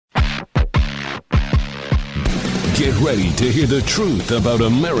Get ready to hear the truth about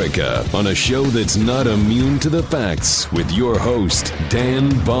America on a show that's not immune to the facts with your host, Dan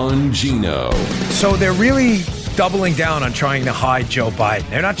Bongino. So they're really doubling down on trying to hide Joe Biden.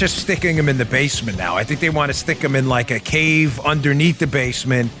 They're not just sticking him in the basement now. I think they want to stick him in like a cave underneath the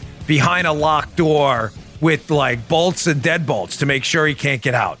basement behind a locked door with like bolts and deadbolts to make sure he can't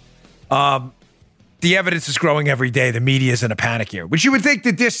get out. The evidence is growing every day. The media is in a panic here, which you would think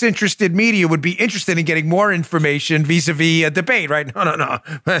the disinterested media would be interested in getting more information vis-a-vis a debate, right? No.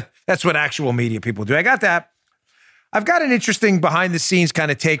 That's what actual media people do. I got that. I've got an interesting behind-the-scenes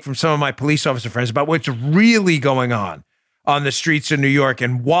kind of take from some of my police officer friends about what's really going on the streets of New York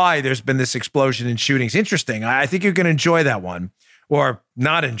and why there's been this explosion in shootings. Interesting. I think you're going to enjoy that one, or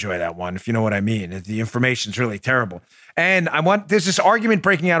not enjoy that one, if you know what I mean. The information's really terrible. And there's this argument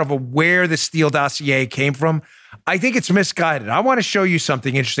breaking out over where the Steele dossier came from. I think it's misguided. I want to show you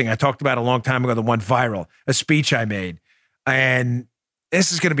something interesting. I talked about a long time ago, the one viral, a speech I made. And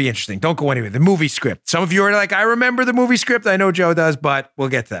this is going to be interesting. Don't go anywhere. The movie script. Some of you are like, I remember the movie script. I know Joe does, but we'll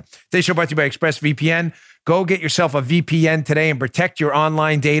get to that. Today's show brought to you by ExpressVPN. Go get yourself a VPN today and protect your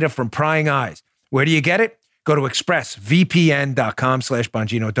online data from prying eyes. Where do you get it? Go to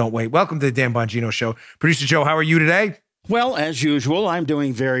expressvpn.com/Bongino. Don't wait. Welcome to the Dan Bongino Show. Producer Joe, how are you today? Well, as usual, I'm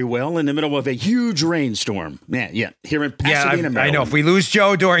doing very well in the middle of a huge rainstorm. Yeah, here in Pasadena, Maryland. I know. If we lose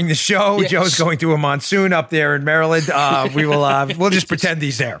Joe during the show, yes. Joe's going through a monsoon up there in Maryland. We'll just pretend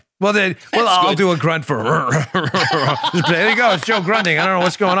he's there. I'll do a grunt for. There you go. It's Joe grunting. I don't know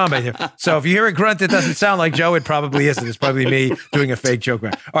what's going on back here. So if you hear a grunt that doesn't sound like Joe, it probably isn't. It's probably me doing a fake Joe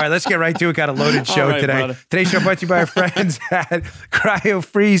grunt. All right, let's get right to it. Got a loaded show today. Brother. Today's show brought to you by our friends at Cryo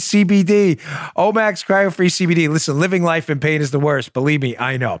Free CBD. Omax Cryo Free CBD. Listen, living life in pain is the worst. Believe me,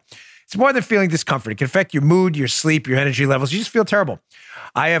 I know. It's more than feeling discomfort. It can affect your mood, your sleep, your energy levels. You just feel terrible.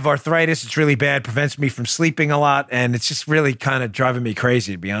 I have arthritis. It's really bad. Prevents me from sleeping a lot. And it's just really kind of driving me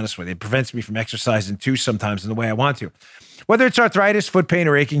crazy, to be honest with you. It prevents me from exercising too sometimes in the way I want to. Whether it's arthritis, foot pain,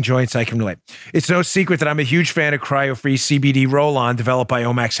 or aching joints, I can relate. It's no secret that I'm a huge fan of Cryo-Free CBD Roll-On developed by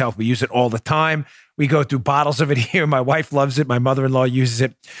Omax Health. We use it all the time. We go through bottles of it here. My wife loves it. My mother-in-law uses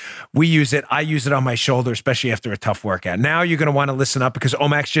it. We use it. I use it on my shoulder, especially after a tough workout. Now you're going to want to listen up because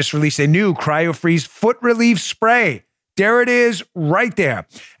Omax just released a new Cryo-Freeze Foot Relief Spray. There it is right there.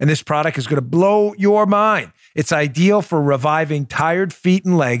 And this product is going to blow your mind. It's ideal for reviving tired feet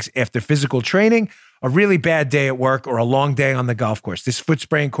and legs after physical training, a really bad day at work, or a long day on the golf course. This foot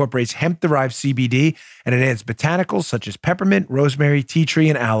spray incorporates hemp-derived CBD, and it adds botanicals such as peppermint, rosemary, tea tree,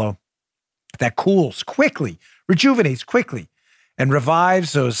 and aloe that cools quickly, rejuvenates quickly, and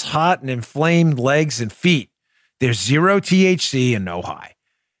revives those hot and inflamed legs and feet. There's zero THC and no high.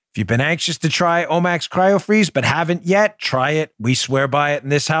 If you've been anxious to try Omax CryoFreeze but haven't yet, try it. We swear by it in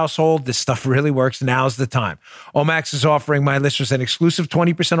this household. This stuff really works. Now's the time. Omax is offering my listeners an exclusive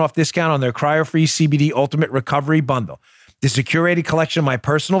 20% off discount on their CryoFreeze CBD Ultimate Recovery Bundle. This is a curated collection of my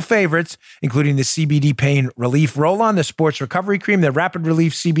personal favorites, including the CBD Pain Relief Roll-On, the Sports Recovery Cream, the Rapid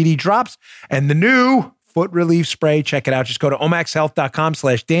Relief CBD Drops, and the new Foot Relief Spray. Check it out. Just go to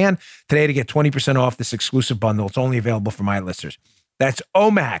omaxhealth.com/Dan today to get 20% off this exclusive bundle. It's only available for my listeners. That's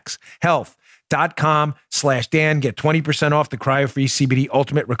omaxhealth.com/Dan. Get 20% off the Cryo-Free CBD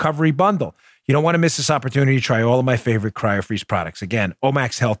Ultimate Recovery Bundle. You don't want to miss this opportunity to try all of my favorite Cryo-Freeze products. Again,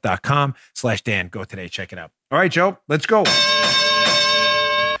 omaxhealth.com/Dan. Go today. Check it out. All right, Joe, let's go.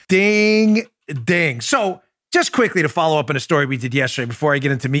 Ding, ding. So just quickly to follow up on a story we did yesterday before I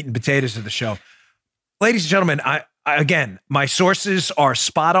get into meat and potatoes of the show. Ladies and gentlemen, again, my sources are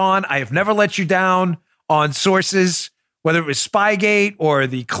spot on. I have never let you down on sources. Whether it was Spygate or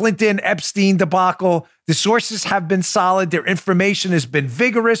the Clinton-Epstein debacle, the sources have been solid. Their information has been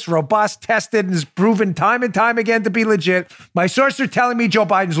vigorous, robust, tested, and is proven time and time again to be legit. My sources are telling me Joe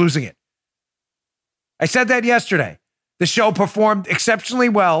Biden's losing it. I said that yesterday. The show performed exceptionally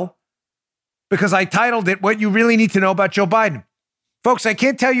well because I titled it, What You Really Need to Know About Joe Biden. Folks, I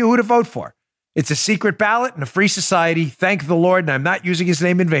can't tell you who to vote for. It's a secret ballot in a free society. Thank the Lord, and I'm not using his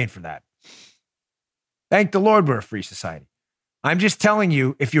name in vain for that. Thank the Lord we're a free society. I'm just telling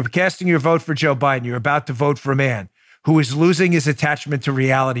you, if you're casting your vote for Joe Biden, you're about to vote for a man who is losing his attachment to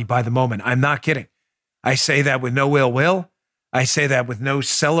reality by the moment. I'm not kidding. I say that with no ill will. I say that with no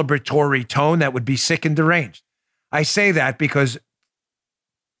celebratory tone that would be sick and deranged. I say that because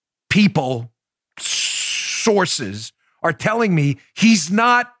people, sources, are telling me he's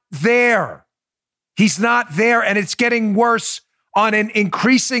not there. He's not there, and it's getting worse on an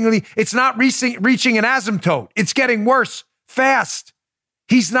increasingly, it's not reaching an asymptote. It's getting worse fast.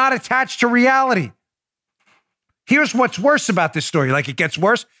 He's not attached to reality. Here's what's worse about this story. Like, it gets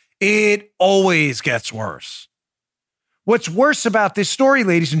worse. It always gets worse. What's worse about this story,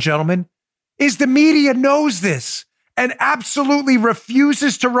 ladies and gentlemen, is the media knows this and absolutely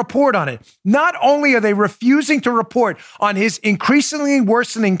refuses to report on it. Not only are they refusing to report on his increasingly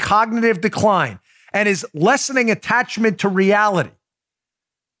worsening cognitive decline and his lessening attachment to reality,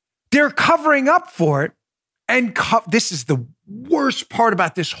 they're covering up for it. And this is the worst part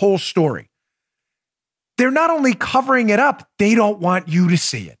about this whole story. They're not only covering it up, they don't want you to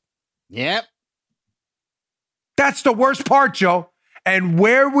see it. Yep. That's the worst part, Joe. And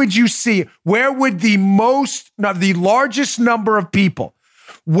where would you see it? Where would the largest number of people,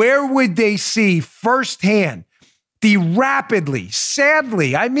 where would they see firsthand the rapidly,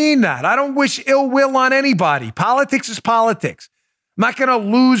 sadly, I mean that. I don't wish ill will on anybody. Politics is politics. I'm not going to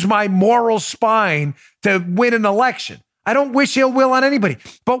lose my moral spine to win an election. I don't wish ill will on anybody.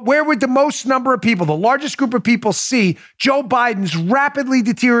 But where would the most number of people, the largest group of people, see Joe Biden's rapidly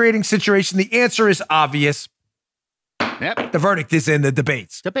deteriorating situation? The answer is obvious. Yep. The verdict is in the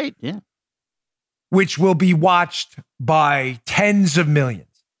debates. Debate, yeah. Which will be watched by tens of millions.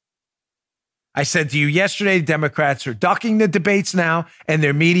 I said to you yesterday, the Democrats are ducking the debates now, and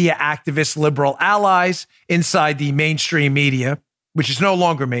their media activist liberal allies inside the mainstream media, which is no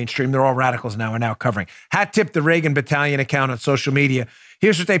longer mainstream. They're all radicals now, are now covering. Hat tip the Reagan Battalion account on social media.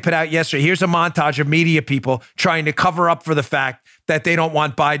 Here's what they put out yesterday. Here's a montage of media people trying to cover up for the fact that they don't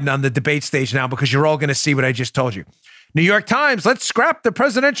want Biden on the debate stage now because you're all going to see what I just told you. New York Times, let's scrap the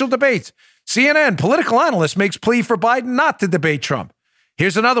presidential debates. CNN, political analyst makes plea for Biden not to debate Trump.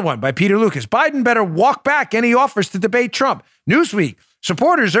 Here's another one by Peter Lucas. Biden better walk back any offers to debate Trump. Newsweek,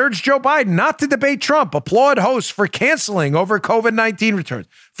 supporters urge Joe Biden not to debate Trump. Applaud hosts for canceling over COVID-19 returns.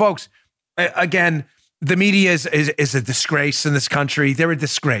 Folks, again, the media is a disgrace in this country. They're a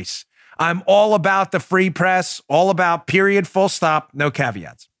disgrace. I'm all about the free press, all about period, full stop, no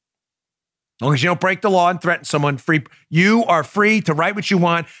caveats. As long as you don't break the law and threaten someone, you are free to write what you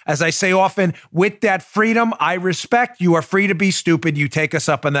want. As I say often, with that freedom, I respect you are free to be stupid. You take us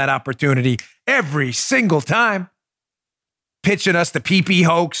up on that opportunity every single time. Pitching us the PP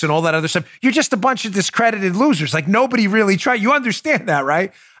hoax and all that other stuff. You're just a bunch of discredited losers. Like nobody really tried. You understand that,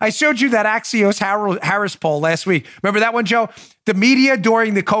 right? I showed you that Axios Harris poll last week. Remember that one, Joe? The media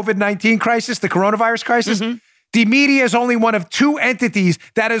during the COVID-19 crisis, the coronavirus crisis, the media is only one of two entities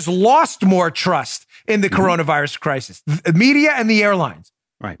that has lost more trust in the coronavirus crisis. The media and the airlines.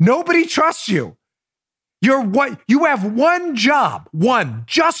 Right. Nobody trusts you. You have one job,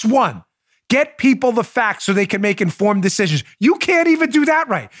 just one. Get people the facts so they can make informed decisions. You can't even do that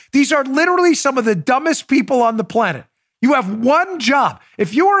right. These are literally some of the dumbest people on the planet. You have one job.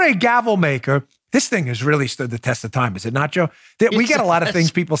 If you were a gavel maker, this thing has really stood the test of time, is it not, Joe? We get a lot of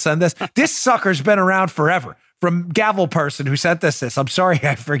things people send us. This sucker's been around forever. From gavel person who sent us this. I'm sorry,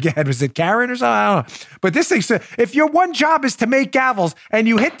 I forget. Was it Karen or something? I don't know. But this thing said, if your one job is to make gavels and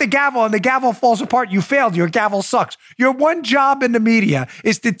you hit the gavel and the gavel falls apart, you failed. Your gavel sucks. Your one job in the media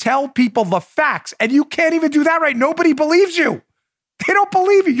is to tell people the facts, and you can't even do that right. Nobody believes you. They don't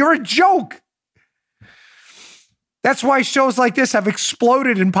believe you. You're a joke. That's why shows like this have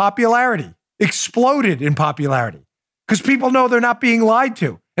exploded in popularity. Because people know they're not being lied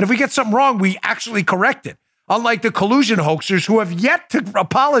to. And if we get something wrong, we actually correct it. Unlike the collusion hoaxers who have yet to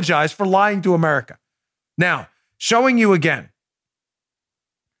apologize for lying to America. Now, showing you again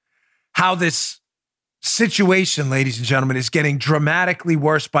how this situation, ladies and gentlemen, is getting dramatically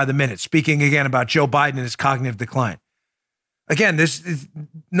worse by the minute. Speaking again about Joe Biden and his cognitive decline. Again,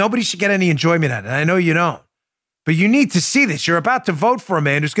 nobody should get any enjoyment out of it. I know you don't. But you need to see this. You're about to vote for a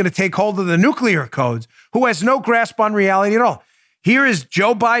man who's going to take hold of the nuclear codes, who has no grasp on reality at all. Here is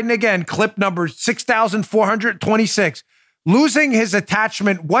Joe Biden again, clip number 6,426, losing his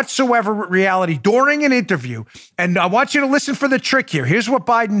attachment whatsoever with reality during an interview. And I want you to listen for the trick here. Here's what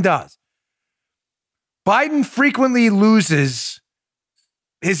Biden does. Biden frequently loses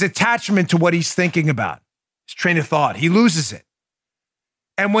his attachment to what he's thinking about, his train of thought. He loses it.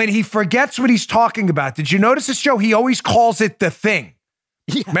 And when he forgets what he's talking about, did you notice this, Joe? He always calls it the thing.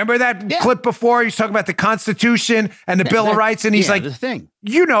 Yeah. Remember that clip before? He's talking about the Constitution and the Bill of Rights, and he's like, the thing.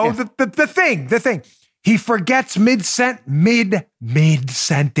 The thing. He forgets mid-sentence.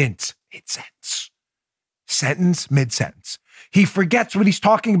 He forgets what he's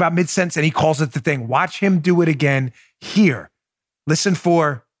talking about mid-sentence, and he calls it the thing. Watch him do it again here. Listen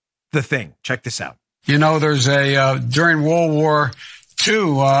for the thing. Check this out. You know, there's during World War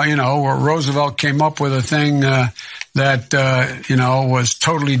II, where Roosevelt came up with a thing that was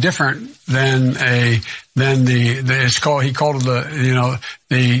totally different than he called it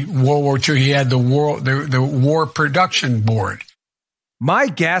the World War II. He had the War Production Board. My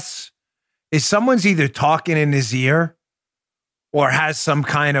guess is someone's either talking in his ear or has some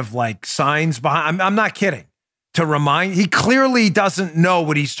kind of like signs behind. I'm not kidding. To remind, he clearly doesn't know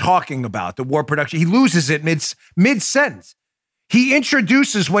what he's talking about, the war production. He loses it mid-sentence. He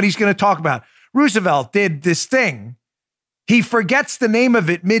introduces what he's going to talk about. Roosevelt did this thing. He forgets the name of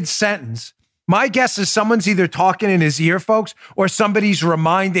it mid-sentence. My guess is someone's either talking in his ear, folks, or somebody's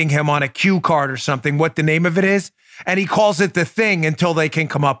reminding him on a cue card or something what the name of it is, and he calls it the thing until they can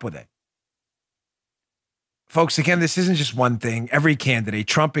come up with it. Folks, again, this isn't just one thing. Every candidate,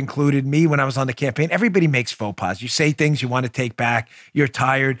 Trump included, me when I was on the campaign, everybody makes faux pas. You say things you want to take back. You're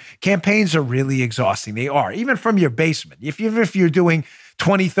tired. Campaigns are really exhausting. They are, even from your basement. If you're doing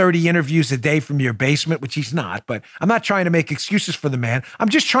 20, 30 interviews a day from your basement, which he's not, but I'm not trying to make excuses for the man. I'm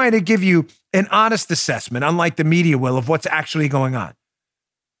just trying to give you an honest assessment, unlike the media will, of what's actually going on.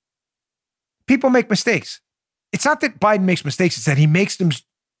 People make mistakes. It's not that Biden makes mistakes. It's that he makes them.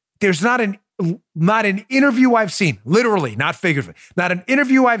 There's not an interview I've seen, literally, not figuratively, not an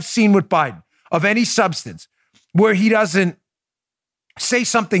interview I've seen with Biden of any substance where he doesn't say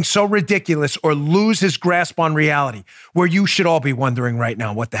something so ridiculous or lose his grasp on reality, where you should all be wondering right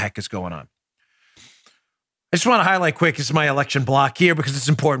now what the heck is going on. I just want to highlight quick, this is my election block here because it's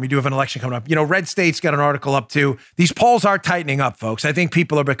important. We do have an election coming up. You know, Red State's got an article up too. These polls are tightening up, folks. I think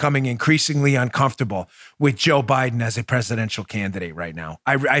people are becoming increasingly uncomfortable with Joe Biden as a presidential candidate right now.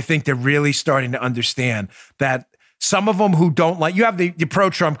 I think they're really starting to understand that some of them who don't like, you have the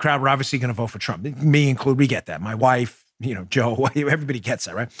pro-Trump crowd, we're obviously going to vote for Trump. Me included, we get that. My wife, Joe, everybody gets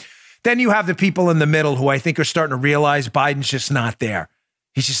that, right? Then you have the people in the middle who I think are starting to realize Biden's just not there.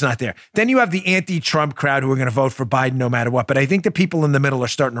 He's just not there. Then you have the anti-Trump crowd who are going to vote for Biden no matter what. But I think the people in the middle are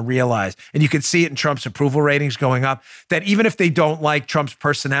starting to realize, and you can see it in Trump's approval ratings going up, that even if they don't like Trump's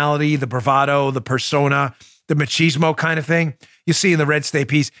personality, the bravado, the persona, the machismo kind of thing, you see in the Red State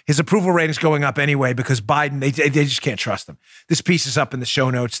piece, his approval ratings going up anyway because Biden, they just can't trust him. This piece is up in the show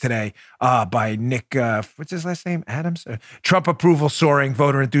notes today by Nick, what's his last name? Adams? Trump approval soaring,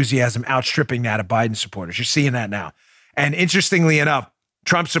 voter enthusiasm outstripping that of Biden supporters. You're seeing that now. And interestingly enough,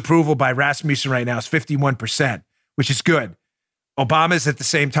 Trump's approval by Rasmussen right now is 51%, which is good. Obama's at the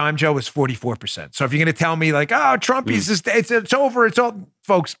same time, Joe, is 44%. So if you're going to tell me like, oh, Trump is just, it's over, it's all,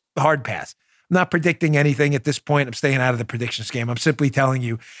 folks, hard pass. I'm not predicting anything at this point. I'm staying out of the predictions game. I'm simply telling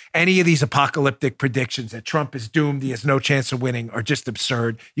you any of these apocalyptic predictions that Trump is doomed, he has no chance of winning, are just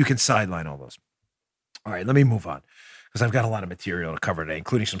absurd. You can sideline all those. All right, let me move on because I've got a lot of material to cover today,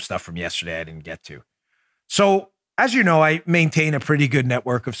 including some stuff from yesterday I didn't get to. So, as you know, I maintain a pretty good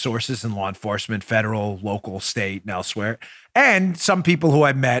network of sources in law enforcement, federal, local, state, and elsewhere, and some people who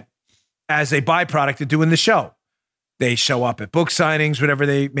I met as a byproduct of doing the show. They show up at book signings, whatever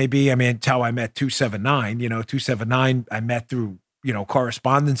they may be. I mean, it's how I met 279. 279 I met through,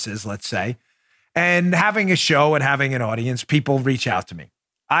 correspondences, let's say. And having a show and having an audience, people reach out to me.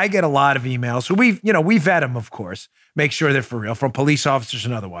 I get a lot of emails. So we vet them, of course, make sure they're for real, from police officers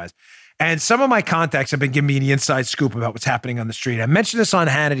and otherwise. And some of my contacts have been giving me the inside scoop about what's happening on the street. I mentioned this on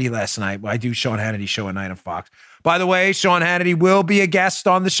Hannity last night. I do Sean Hannity's show at night on Fox. By the way, Sean Hannity will be a guest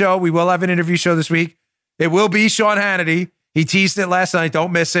on the show. We will have an interview show this week. It will be Sean Hannity. He teased it last night.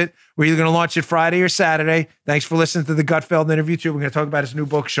 Don't miss it. We're either going to launch it Friday or Saturday. Thanks for listening to the Gutfeld interview, too. We're going to talk about his new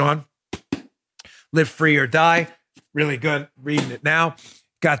book, Sean. Live Free or Die. Really good. Reading it now.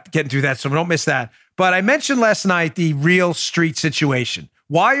 Getting through that, so don't miss that. But I mentioned last night the real street situation.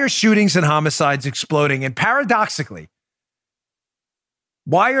 Why are shootings and homicides exploding? And paradoxically,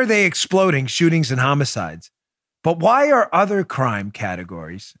 why are they exploding, shootings and homicides? But why are other crime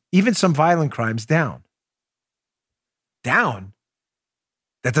categories, even some violent crimes, down? Down?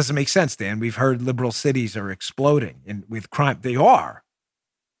 That doesn't make sense, Dan. We've heard liberal cities are exploding with crime. They are.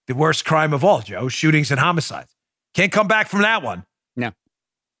 The worst crime of all, Joe, shootings and homicides. Can't come back from that one. No.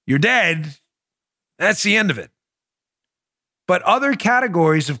 You're dead. That's the end of it. But other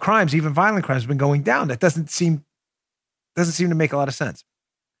categories of crimes, even violent crimes, have been going down. That doesn't seem to make a lot of sense.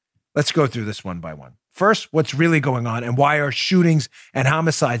 Let's go through this one by one. First, what's really going on and why are shootings and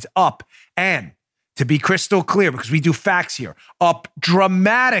homicides up? And to be crystal clear, because we do facts here, up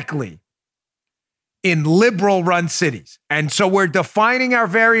dramatically in liberal-run cities. And so we're defining our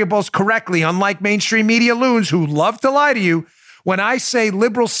variables correctly, unlike mainstream media loons who love to lie to you. When I say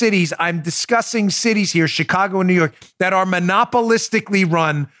liberal cities, I'm discussing cities here, Chicago and New York, that are monopolistically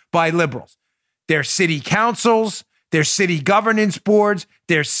run by liberals. Their city councils, their city governance boards,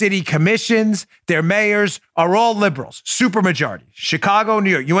 their city commissions, their mayors are all liberals, supermajority. Chicago,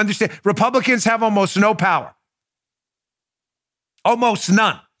 New York. You understand? Republicans have almost no power. Almost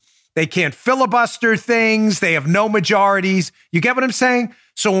none. They can't filibuster things. They have no majorities. You get what I'm saying?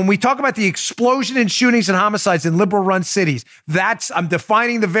 So when we talk about the explosion in shootings and homicides in liberal-run cities, I'm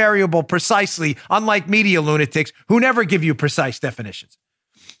defining the variable precisely, unlike media lunatics who never give you precise definitions.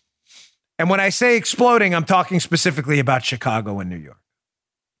 And when I say exploding, I'm talking specifically about Chicago and New York.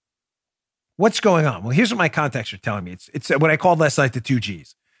 What's going on? Well, here's what my contacts are telling me. It's what I called last night the 2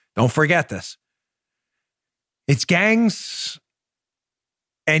 Gs. Don't forget this. It's gangs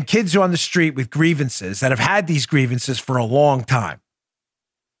and kids on the street with grievances that have had these grievances for a long time.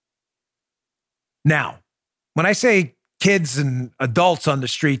 Now, when I say kids and adults on the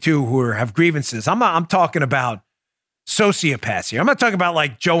street too who have grievances, I'm talking about sociopaths here. I'm not talking about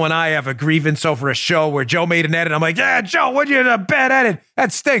like Joe and I have a grievance over a show where Joe made an edit. I'm like, yeah, Joe, what you a bad edit?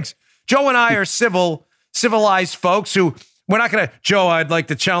 That stinks. Joe and I are civilized folks who we're not going to, Joe, I'd like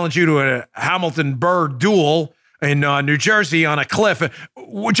to challenge you to a Hamilton-Burr duel in New Jersey on a cliff.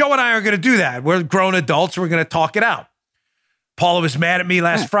 Joe and I are going to do that. We're grown adults. We're going to talk it out. Paula was mad at me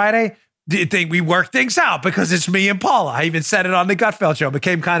last Friday. We work things out because it's me and Paula. I even said it on the Gutfeld show. It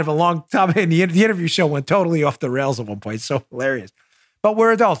became kind of a long time. And the interview show went totally off the rails at one point. It's so hilarious. But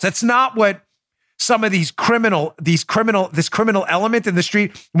we're adults. That's not what some of this criminal element in the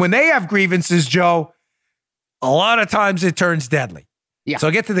street, when they have grievances, Joe, a lot of times it turns deadly. Yeah. So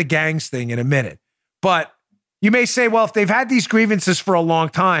I'll get to the gangs thing in a minute. But you may say, well, if they've had these grievances for a long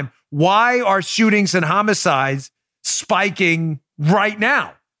time, why are shootings and homicides spiking right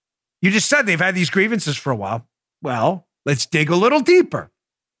now? You just said they've had these grievances for a while. Well, let's dig a little deeper.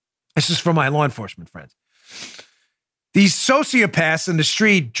 This is for my law enforcement friends. These sociopaths in the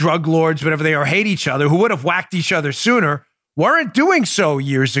street, drug lords, whatever they are, hate each other, who would have whacked each other sooner, weren't doing so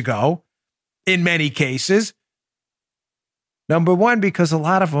years ago in many cases. Number one, because a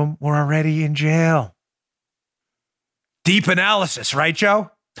lot of them were already in jail. Deep analysis, right,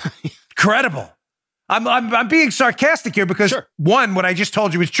 Joe? Incredible. I'm being sarcastic here because, one, what I just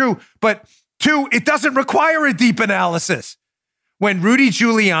told you is true, but two, it doesn't require a deep analysis. When Rudy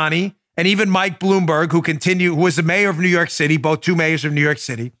Giuliani and even Mike Bloomberg, who was the mayor of New York City, both two mayors of New York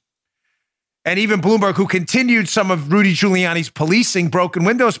City, and even Bloomberg, who continued some of Rudy Giuliani's policing broken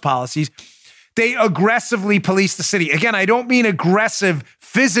windows policies, they aggressively policed the city. Again, I don't mean aggressive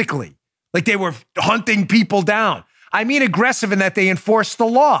physically, like they were hunting people down. I mean aggressive in that they enforced the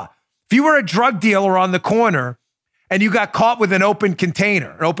law. If you were a drug dealer on the corner and you got caught with an open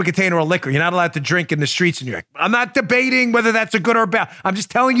container of liquor, you're not allowed to drink in the streets in New York. I'm not debating whether that's a good or bad. I'm just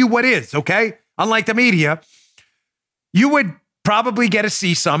telling you what is, okay? Unlike the media, you would probably get a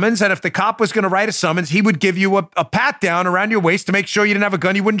C summons, and if the cop was going to write a summons, he would give you a pat down around your waist to make sure you didn't have a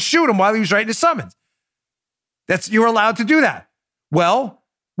gun. You wouldn't shoot him while he was writing a summons. You're allowed to do that. Well,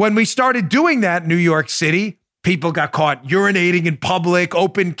 when we started doing that in New York City, people got caught urinating in public,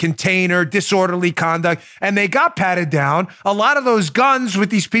 open container, disorderly conduct, and they got patted down. A lot of those guns with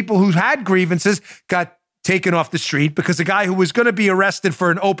these people who had grievances got taken off the street because the guy who was going to be arrested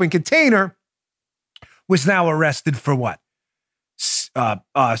for an open container was now arrested for what?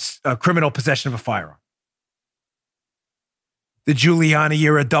 Criminal possession of a firearm. The Giuliani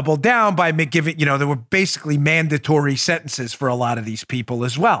era doubled down by giving, there were basically mandatory sentences for a lot of these people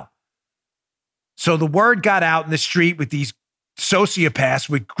as well. So the word got out in the street with these sociopaths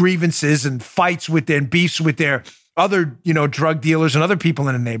with grievances and fights with their beefs with their other, drug dealers and other people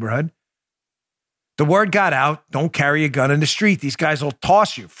in the neighborhood. The word got out, don't carry a gun in the street. These guys will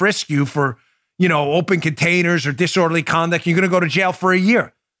toss you, frisk you for, open containers or disorderly conduct. You're going to go to jail for a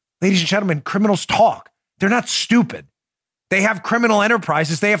year. Ladies and gentlemen, criminals talk. They're not stupid. They have criminal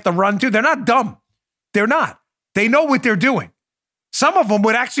enterprises they have to run to. They're not dumb. They're not. They know what they're doing. Some of them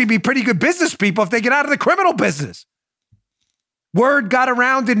would actually be pretty good business people if they get out of the criminal business. Word got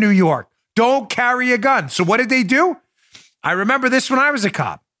around in New York. Don't carry a gun. So what did they do? I remember this when I was a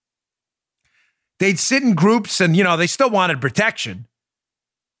cop. They'd sit in groups and, they still wanted protection.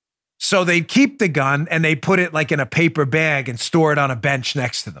 So they'd keep the gun and they put it like in a paper bag and store it on a bench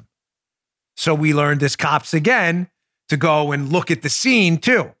next to them. So we learned as cops again to go and look at the scene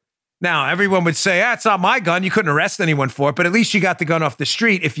too. Now, everyone would say, it's not my gun. You couldn't arrest anyone for it, but at least you got the gun off the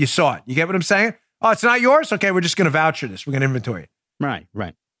street if you saw it. You get what I'm saying? Oh, it's not yours? Okay, we're just going to voucher this. We're going to inventory it.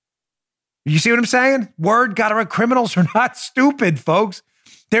 Right. You see what I'm saying? Word got around. Criminals are not stupid, folks.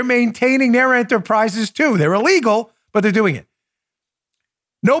 They're maintaining their enterprises too. They're illegal, but they're doing it.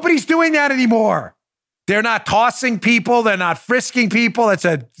 Nobody's doing that anymore. They're not tossing people. They're not frisking people. That's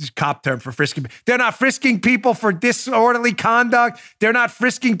a cop term for frisking. They're not frisking people for disorderly conduct. They're not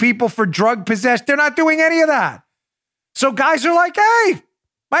frisking people for drug possession. They're not doing any of that. So guys are like, hey,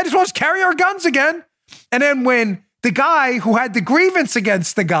 might as well just carry our guns again. And then when the guy who had the grievance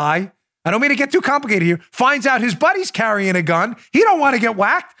against the guy I don't mean to get too complicated here, finds out his buddy's carrying a gun. He don't want to get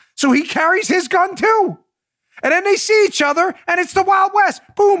whacked, so he carries his gun too. And then they see each other, and it's the Wild West.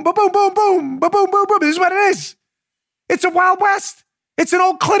 Boom, ba boom, boom, boom, ba boom, boom, boom. This is what it is. It's a Wild West. It's an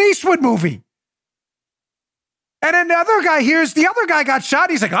old Clint Eastwood movie. And then the other guy hears the other guy got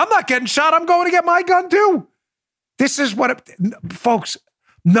shot. He's like, I'm not getting shot. I'm going to get my gun too. This is what, folks,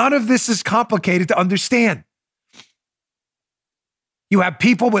 none of this is complicated to understand. You have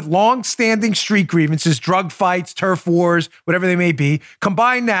people with long-standing street grievances, drug fights, turf wars, whatever they may be.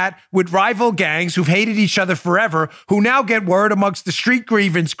 Combine that with rival gangs who've hated each other forever, who now get word amongst the street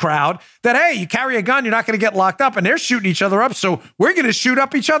grievance crowd that, hey, you carry a gun, you're not going to get locked up, and they're shooting each other up, so we're going to shoot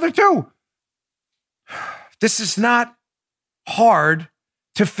up each other too. This is not hard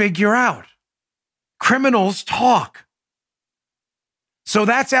to figure out. Criminals talk. So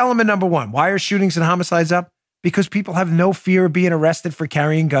that's element number one. Why are shootings and homicides up? Because people have no fear of being arrested for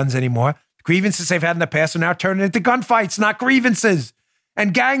carrying guns anymore. Grievances they've had in the past are now turning into gunfights, not grievances.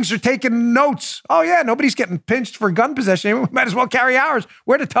 And gangs are taking notes. Oh, yeah, nobody's getting pinched for gun possession. We might as well carry ours.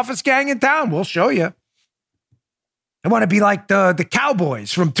 We're the toughest gang in town. We'll show you. I want to be like the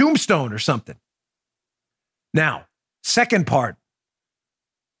cowboys from Tombstone or something. Now, second part.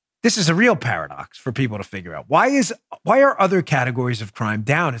 This is a real paradox for people to figure out. Why are other categories of crime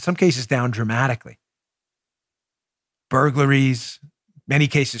down? In some cases, down dramatically. Burglaries, many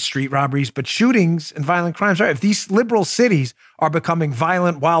cases street robberies, but shootings and violent crimes are. If these liberal cities are becoming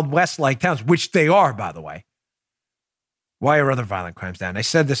violent, Wild West-like towns, which they are, by the way, why are other violent crimes down? I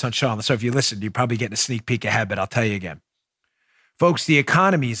said this on Sean, so if you listened, you're probably getting a sneak peek ahead, but I'll tell you again. Folks, the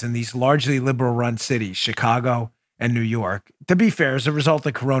economies in these largely liberal-run cities, Chicago and New York, to be fair, as a result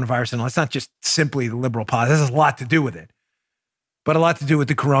of coronavirus, and it's not just simply the liberal policy, this has a lot to do with it, but a lot to do with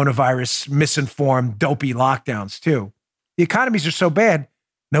the coronavirus, misinformed, dopey lockdowns, too. The economies are so bad,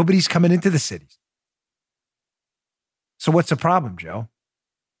 nobody's coming into the cities. So what's the problem, Joe?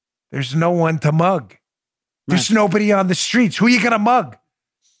 There's no one to mug. There's nobody on the streets. Who are you going to mug?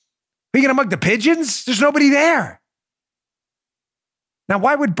 Who are you going to mug? The pigeons? There's nobody there. Now,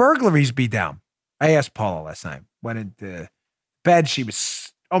 why would burglaries be down? I asked Paula last night. Went into bed. She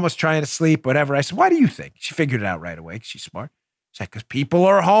was almost trying to sleep, whatever. I said, why do you think? She figured it out right away because she's smart. She's like, because people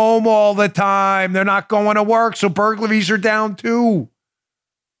are home all the time. They're not going to work, so burglaries are down too.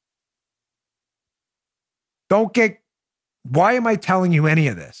 Why am I telling you any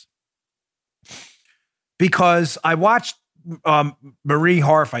of this? Because I watched Marie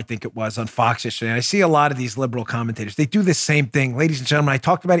Harf, I think it was, on Fox yesterday, and I see a lot of these liberal commentators. They do the same thing. Ladies and gentlemen, I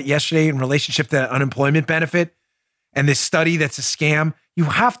talked about it yesterday in relationship to that unemployment benefit and this study that's a scam. You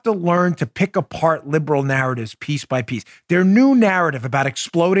have to learn to pick apart liberal narratives piece by piece. Their new narrative about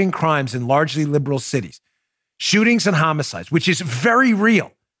exploding crimes in largely liberal cities, shootings and homicides, which is very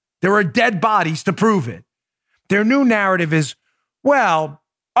real. There are dead bodies to prove it. Their new narrative is, well,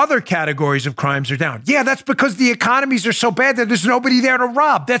 other categories of crimes are down. Yeah, that's because the economies are so bad that there's nobody there to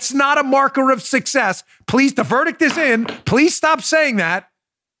rob. That's not a marker of success. Please, the verdict is in. Please stop saying that.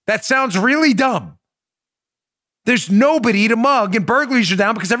 That sounds really dumb. There's nobody to mug and burglaries are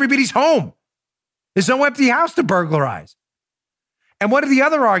down because everybody's home. There's no empty house to burglarize. And what are the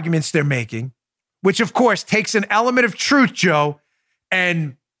other arguments they're making? Which, of course, takes an element of truth, Joe,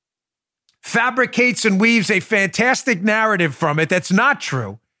 and fabricates and weaves a fantastic narrative from it that's not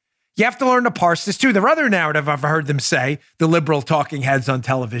true. You have to learn to parse this, too. Their other narrative I've heard them say, the liberal talking heads on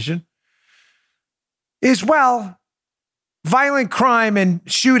television, is, well, violent crime and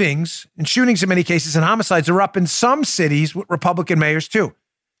shootings in many cases and homicides are up in some cities with Republican mayors too.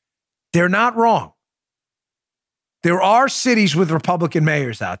 They're not wrong. There are cities with Republican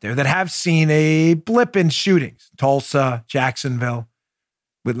mayors out there that have seen a blip in shootings. Tulsa, Jacksonville,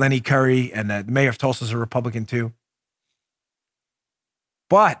 with Lenny Curry, and the mayor of Tulsa is a Republican too.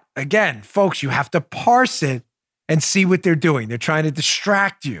 But again, folks, you have to parse it and see what they're doing. They're trying to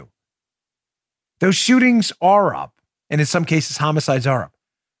distract you. Those shootings are up. And in some cases, homicides are up.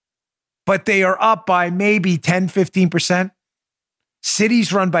 But they are up by maybe 10, 15%.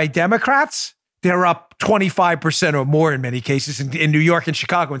 Cities run by Democrats, they're up 25% or more in many cases. In New York and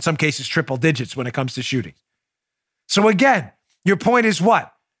Chicago, in some cases, triple digits when it comes to shootings. So again, your point is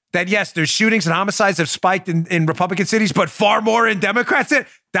what? That yes, there's shootings and homicides have spiked in Republican cities, but far more in Democrats.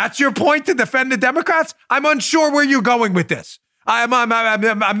 That's your point to defend the Democrats? I'm unsure where you're going with this.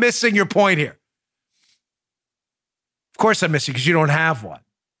 I'm missing your point here. Of course I'm missing because you don't have one.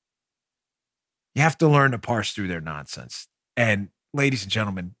 You have to learn to parse through their nonsense. And ladies and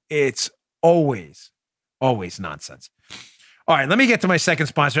gentlemen, it's always nonsense. All right, let me get to my second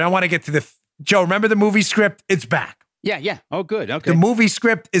sponsor. I want to get to Joe, remember the movie script? It's back. Yeah. Oh, good. Okay. The movie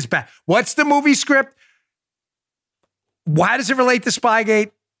script is back. What's the movie script? Why does it relate to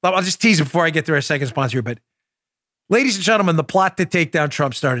Spygate? Well, I'll just tease it before I get to our second sponsor here. But ladies and gentlemen, the plot to take down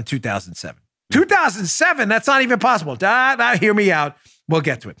Trump started in 2007. 2007? That's not even possible. Hear me out. We'll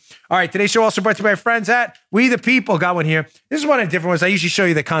get to it. All right. Today's show also brought to you by my friends at We the People. Got one here. This is one of the different ones. I usually show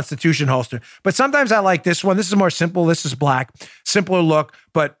you the Constitution holster, but sometimes I like this one. This is more simple. This is black, simpler look,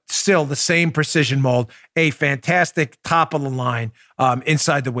 but still the same precision mold. A fantastic top of the line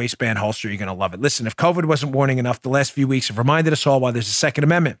inside the waistband holster. You're going to love it. Listen, if COVID wasn't warning enough, the last few weeks have reminded us all why there's a Second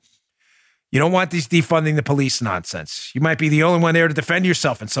Amendment. You don't want these defunding the police nonsense. You might be the only one there to defend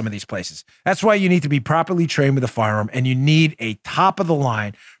yourself in some of these places. That's why you need to be properly trained with a firearm, and you need a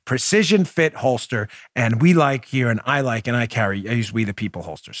top-of-the-line, precision-fit holster. And we like here, and I use We the People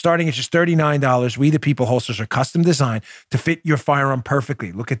holster. Starting at just $39, We the People holsters are custom designed to fit your firearm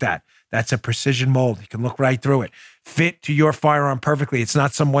perfectly. Look at that. That's a precision mold. You can look right through it. Fit to your firearm perfectly. It's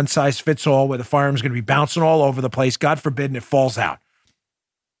not some one-size-fits-all where the firearm's going to be bouncing all over the place. God forbid, and it falls out.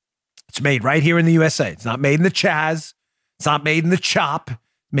 It's made right here in the USA. It's not made in the Chaz. It's not made in the Chop.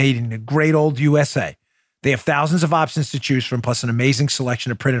 Made in the great old USA. They have thousands of options to choose from, plus an amazing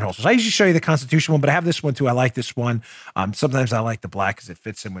selection of printed holsters. I usually show you the Constitution one, but I have this one too. I like this one. Sometimes I like the black because it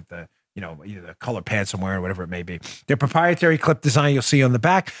fits in with the, either the color pants I'm wearing or whatever it may be. Their proprietary clip design you'll see on the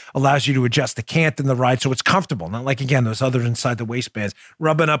back allows you to adjust the cant and the ride so it's comfortable. Not like, again, those others inside the waistbands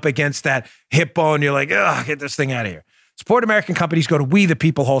rubbing up against that hip bone. You're like, ugh, get this thing out of here. Support American companies. Go to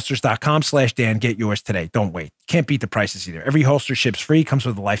WeThePeopleHolsters.com/Dan. Get yours today. Don't wait. Can't beat the prices either. Every holster ships free, comes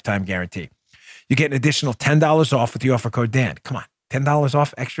with a lifetime guarantee. You get an additional $10 off with the offer code Dan. Come on, $10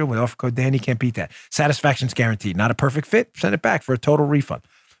 off extra with offer code Dan. You can't beat that. Satisfaction's guaranteed. Not a perfect fit? Send it back for a total refund.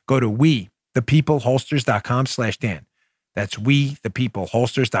 Go to WeThePeopleHolsters.com/Dan. That's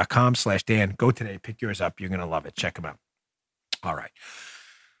WeThePeopleHolsters.com/Dan. Go today. Pick yours up. You're going to love it. Check them out. All right.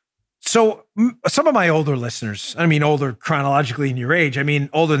 So some of my older listeners, I mean, older chronologically in your age, I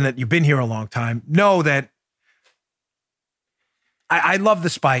mean, older than that, you've been here a long time, know that I love the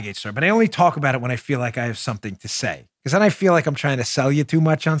Spygate story, but I only talk about it when I feel like I have something to say, because then I feel like I'm trying to sell you too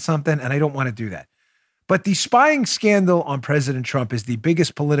much on something, and I don't want to do that. But the spying scandal on President Trump is the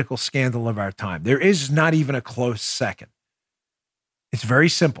biggest political scandal of our time. There is not even a close second. It's very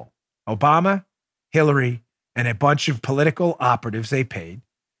simple. Obama, Hillary, and a bunch of political operatives they paid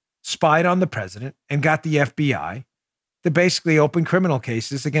spied on the president and got the FBI to basically open criminal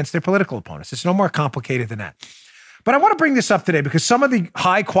cases against their political opponents. It's no more complicated than that. But I want to bring this up today because some of the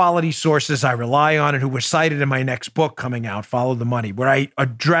high-quality sources I rely on and who were cited in my next book coming out, Follow the Money, where I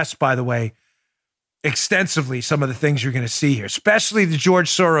address, by the way, extensively some of the things you're going to see here, especially the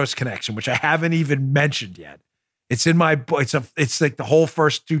George Soros connection, which I haven't even mentioned yet. It's in my book. It's like the whole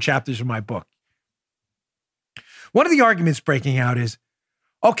first 2 chapters of my book. One of the arguments breaking out is,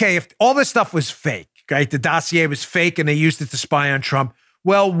 okay, if all this stuff was fake, right? The dossier was fake and they used it to spy on Trump.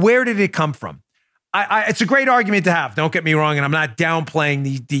 Well, where did it come from? It's a great argument to have. Don't get me wrong. And I'm not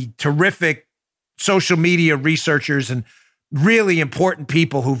downplaying the terrific social media researchers and really important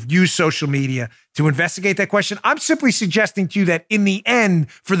people who've used social media to investigate that question. I'm simply suggesting to you that in the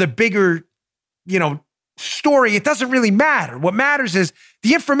end, for the bigger, story, it doesn't really matter. What matters is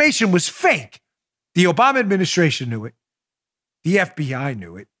the information was fake. The Obama administration knew it. The FBI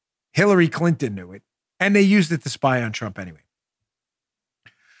knew it. Hillary Clinton knew it. And they used it to spy on Trump anyway.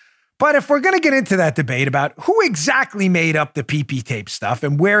 But if we're going to get into that debate about who exactly made up the PP tape stuff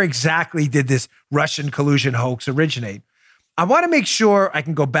and where exactly did this Russian collusion hoax originate, I want to make sure I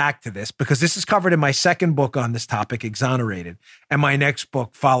can go back to this because this is covered in my second book on this topic, Exonerated, and my next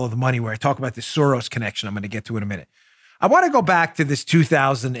book, Follow the Money, where I talk about the Soros connection I'm going to get to in a minute. I want to go back to this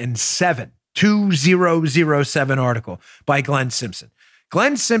 2007 article by Glenn Simpson.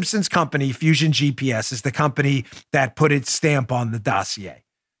 Glenn Simpson's company, Fusion GPS, is the company that put its stamp on the dossier.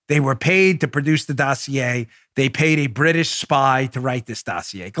 They were paid to produce the dossier. They paid a British spy to write this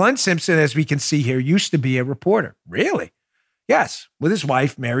dossier. Glenn Simpson, as we can see here, used to be a reporter. Really? Yes, with his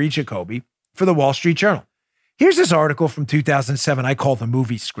wife, Mary Jacoby, for the Wall Street Journal. Here's this article from 2007 I call the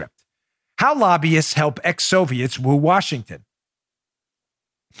movie script. How lobbyists help ex-Soviets woo Washington.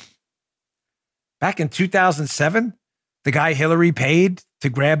 Back in 2007, the guy Hillary paid to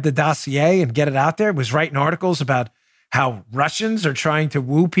grab the dossier and get it out there was writing articles about how Russians are trying to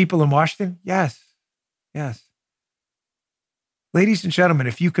woo people in Washington. Yes. Ladies and gentlemen,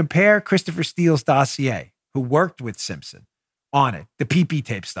 if you compare Christopher Steele's dossier, who worked with Simpson on it, the PP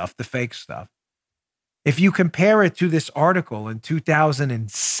tape stuff, the fake stuff, if you compare it to this article in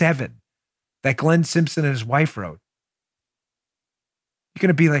 2007 that Glenn Simpson and his wife wrote, you're going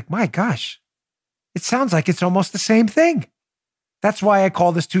to be like, my gosh, It sounds like it's almost the same thing. That's why I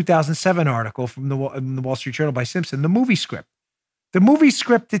call this 2007 article from the Wall Street Journal by Simpson the movie script. The movie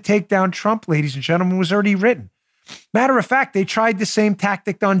script to take down Trump, ladies and gentlemen, was already written. Matter of fact, they tried the same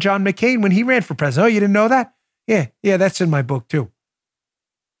tactic on John McCain when he ran for president. Oh, you didn't know that? Yeah, that's in my book too.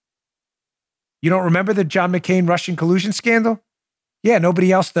 You don't remember the John McCain Russian collusion scandal? Yeah,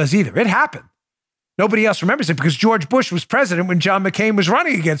 nobody else does either. It happened. Nobody else remembers it because George Bush was president when John McCain was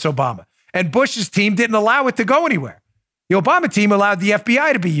running against Obama. And Bush's team didn't allow it to go anywhere. The Obama team allowed the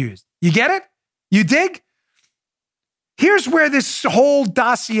FBI to be used. You get it? You dig? Here's where this whole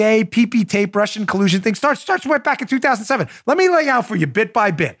dossier, PP tape, Russian collusion thing starts right back in 2007. Let me lay out for you bit by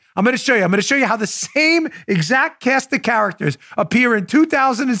bit. I'm going to show you how the same exact cast of characters appear in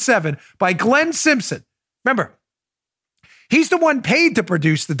 2007 by Glenn Simpson. Remember, he's the one paid to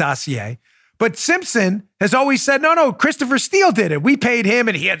produce the dossier, but Simpson has always said, no, Christopher Steele did it. We paid him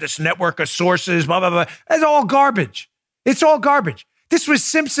and he had this network of sources, blah, blah, blah. It's all garbage. It's all garbage. This was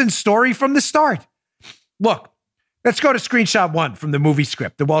Simpson's story from the start. Look. Let's go to screenshot 1 from the movie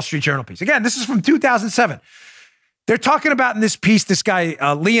script, the Wall Street Journal piece. Again, this is from 2007. They're talking about in this piece, this guy,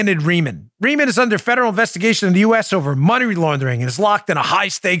 Leonid Riemann. Riemann is under federal investigation in the U.S. over money laundering and is locked in a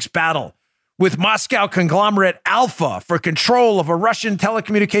high-stakes battle with Moscow conglomerate Alpha for control of a Russian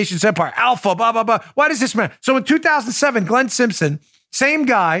telecommunications empire. Alpha, blah, blah, blah. Why does this matter? So in 2007, Glenn Simpson, same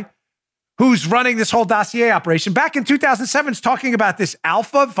guy who's running this whole dossier operation, back in 2007 is talking about this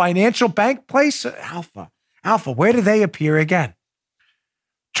Alpha financial bank place. Alpha, where do they appear again?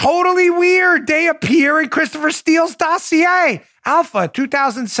 Totally weird. They appear in Christopher Steele's dossier. Alpha,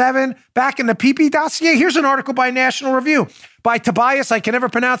 2007, back in the PP dossier. Here's an article by National Review by Tobias. I can never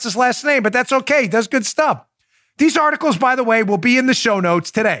pronounce his last name, but that's okay. He does good stuff. These articles, by the way, will be in the show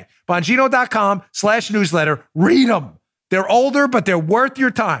notes today. Bongino.com/newsletter. Read them. They're older, but they're worth your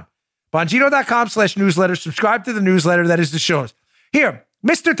time. Bongino.com/newsletter. Subscribe to the newsletter. That is the shows. Here,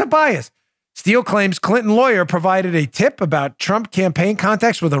 Mr. Tobias. Steele claims Clinton lawyer provided a tip about Trump campaign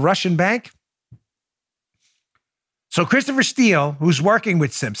contacts with a Russian bank. So Christopher Steele, who's working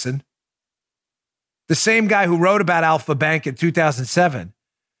with Simpson, the same guy who wrote about Alpha Bank in 2007,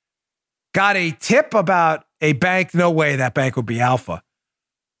 got a tip about a bank, no way that bank would be Alpha,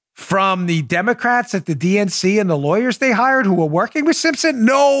 from the Democrats at the DNC and the lawyers they hired who were working with Simpson?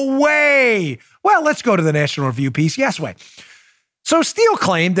 No way. Well, let's go to the National Review piece. Yes way. So Steele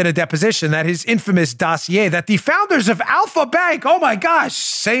claimed in a deposition that his infamous dossier that the founders of Alpha Bank, oh my gosh,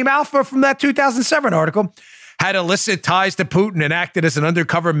 same Alpha from that 2007 article, had illicit ties to Putin and acted as an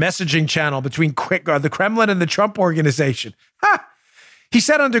undercover messaging channel between the Kremlin and the Trump organization. He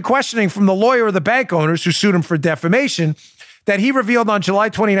said under questioning from the lawyer of the bank owners who sued him for defamation that he revealed on July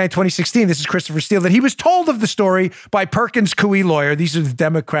 29, 2016, this is Christopher Steele, that he was told of the story by Perkins Coie lawyer, these are the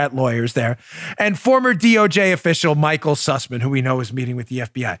Democrat lawyers there, and former DOJ official Michael Sussman, who we know is meeting with the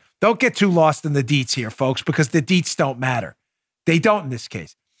FBI. Don't get too lost in the deets here, folks, because the deets don't matter. They don't in this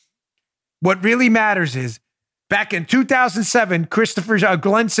case. What really matters is, back in 2007,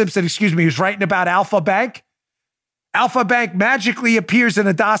 Glenn Simpson, was writing about Alpha Bank. Alpha Bank magically appears in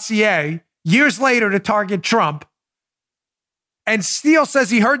a dossier years later to target Trump. And Steele says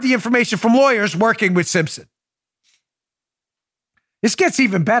he heard the information from lawyers working with Simpson. This gets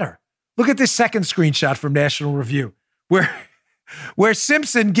even better. Look at this second screenshot from National Review, where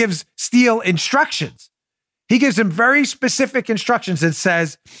Simpson gives Steele instructions. He gives him very specific instructions and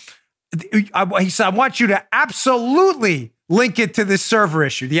says, he said, I want you to absolutely link it to this server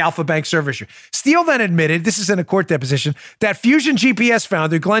issue, the Alpha Bank server issue. Steele then admitted, this is in a court deposition, that Fusion GPS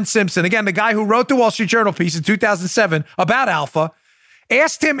founder Glenn Simpson, again, the guy who wrote the Wall Street Journal piece in 2007 about Alpha,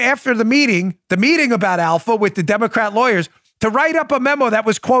 asked him after the meeting about Alpha with the Democrat lawyers, to write up a memo that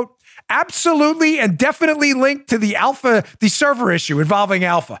was, quote, absolutely and definitely linked to the server issue involving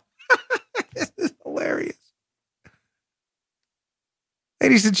Alpha. This is hilarious.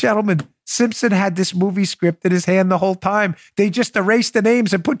 Ladies and gentlemen, Simpson had this movie script in his hand the whole time. They just erased the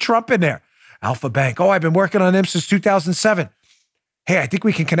names and put Trump in there. Alpha Bank. Oh, I've been working on them since 2007. Hey, I think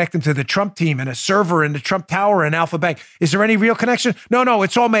we can connect them to the Trump team and a server in the Trump Tower and Alpha Bank. Is there any real connection? No,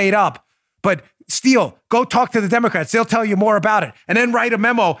 it's all made up. But Steele, go talk to the Democrats. They'll tell you more about it. And then write a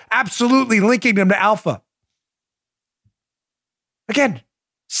memo absolutely linking them to Alpha. Again,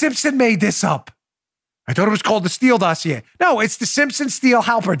 Simpson made this up. I thought it was called the Steele dossier. No, it's the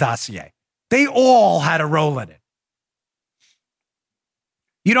Simpson-Steele-Halper dossier. They all had a role in it.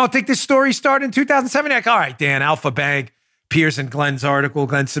 You don't think this story started in 2007? Like, all right, Dan, Alpha Bank appears in Glenn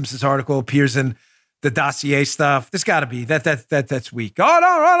Simpson's article appears in the dossier stuff. There's got to be. That's weak. Oh,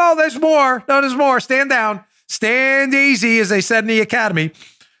 no, there's more. No, there's more. Stand down. Stand easy, as they said in the academy.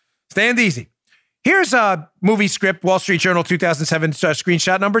 Stand easy. Here's a movie script, Wall Street Journal 2007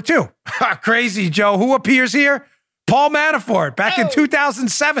 screenshot number 2. Crazy, Joe. Who appears here? Paul Manafort back in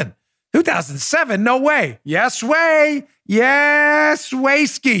 2007. 2007? No way. Yes, way. Yes, way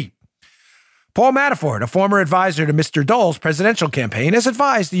ski. Paul Manafort, a former advisor to Mr. Dole's presidential campaign, has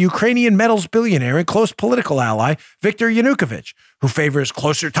advised the Ukrainian metals billionaire and close political ally, Viktor Yanukovych, who favors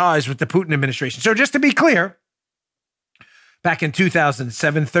closer ties with the Putin administration. So just to be clear, back in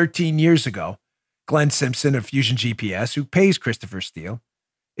 2007, 13 years ago, Glenn Simpson of Fusion GPS, who pays Christopher Steele,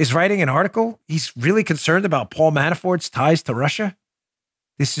 is writing an article. He's really concerned about Paul Manafort's ties to Russia.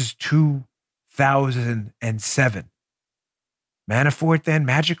 This is 2007. Manafort then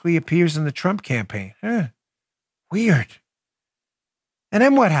magically appears in the Trump campaign. Weird. And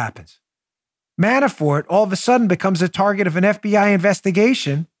then what happens? Manafort all of a sudden becomes a target of an FBI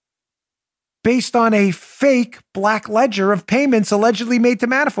investigation based on a fake black ledger of payments allegedly made to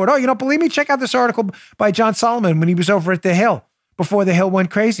Manafort. Oh, you don't believe me? Check out this article by John Solomon when he was over at The Hill, before The Hill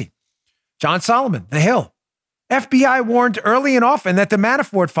went crazy. John Solomon, The Hill. FBI warned early and often that the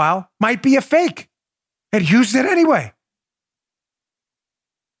Manafort file might be a fake. It used it anyway.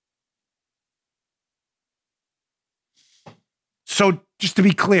 So just to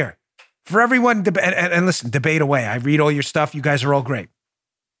be clear, for everyone, and listen, debate away. I read all your stuff. You guys are all great.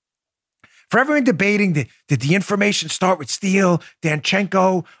 For everyone debating, did the information start with Steele,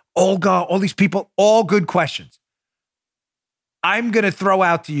 Danchenko, Olga, all these people? All good questions. I'm going to throw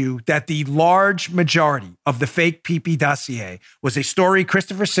out to you that the large majority of the fake PP dossier was a story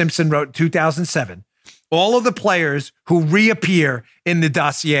Christopher Simpson wrote in 2007. All of the players who reappear in the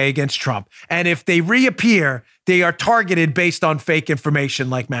dossier against Trump. And if they reappear, they are targeted based on fake information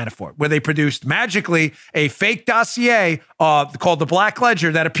like Manafort, where they produced magically a fake dossier called the Black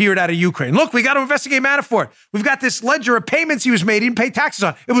Ledger that appeared out of Ukraine. Look, we got to investigate Manafort. We've got this ledger of payments he was made. He didn't pay taxes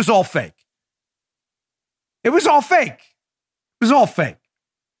on. It was all fake. It was all fake. It was all fake.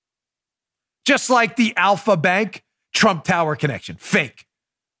 Just like the Alpha Bank Trump Tower connection. Fake.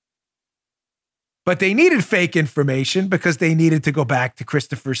 But they needed fake information because they needed to go back to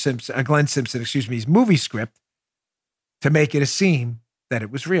Glenn Simpson's movie script to make it seem that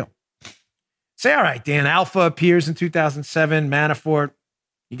it was real. Say, all right, Dan, Alpha appears in 2007, Manafort.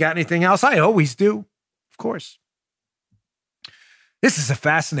 You got anything else? I always do, of course. This is a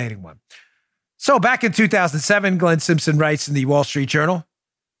fascinating one. So back in 2007, Glenn Simpson writes in the Wall Street Journal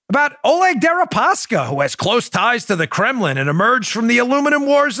about Oleg Deripaska, who has close ties to the Kremlin and emerged from the aluminum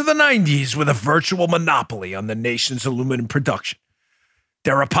wars of the 90s with a virtual monopoly on the nation's aluminum production.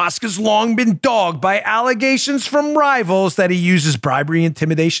 Deripaska's long been dogged by allegations from rivals that he uses bribery,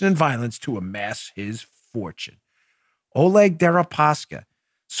 intimidation, and violence to amass his fortune. Oleg Deripaska.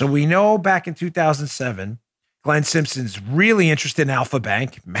 So we know back in 2007, Glenn Simpson's really interested in Alpha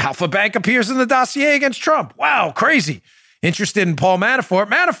Bank. Alpha Bank appears in the dossier against Trump. Wow, crazy. Interested in Paul Manafort.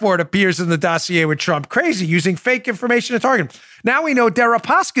 Manafort appears in the dossier with Trump. Crazy, using fake information to target him. Now we know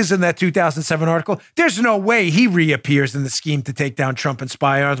Deripaska's in that 2007 article. There's no way he reappears in the scheme to take down Trump and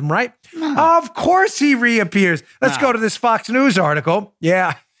spy on him, right? No. Of course he reappears. Let's go to this Fox News article.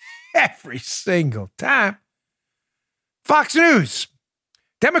 Yeah, every single time. Fox News.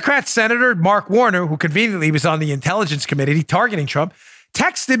 Democrat Senator Mark Warner, who conveniently was on the Intelligence Committee targeting Trump,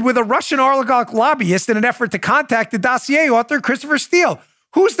 texted with a Russian oligarch lobbyist in an effort to contact the dossier author, Christopher Steele.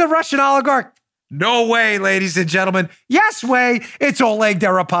 Who's the Russian oligarch? No way, ladies and gentlemen. Yes way. It's Oleg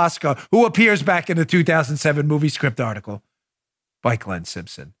Deripaska, who appears back in the 2007 movie script article by Glenn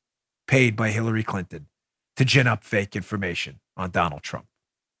Simpson, paid by Hillary Clinton to gin up fake information on Donald Trump.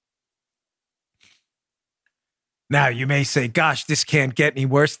 Now, you may say, gosh, this can't get any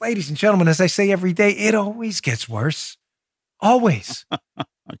worse. Ladies and gentlemen, as I say every day, it always gets worse. Always.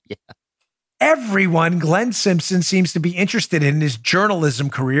 Yeah. Everyone Glenn Simpson seems to be interested in his journalism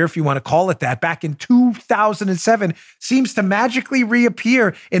career, if you want to call it that, back in 2007, seems to magically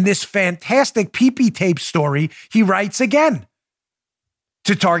reappear in this fantastic PP tape story he writes again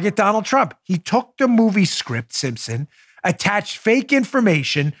to target Donald Trump. He took the movie script, Simpson, attached fake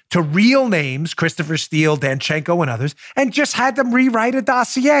information to real names, Christopher Steele, Danchenko, and others, and just had them rewrite a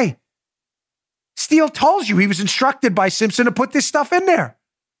dossier. Steele tells you he was instructed by Simpson to put this stuff in there.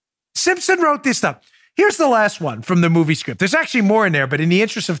 Simpson wrote this stuff. Here's the last one from the movie script. There's actually more in there, but in the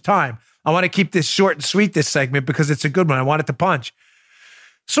interest of time, I want to keep this short and sweet, this segment, because it's a good one. I want it to punch.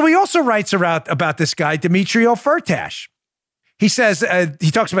 So he also writes about this guy, Dmitrio Firtash. He says,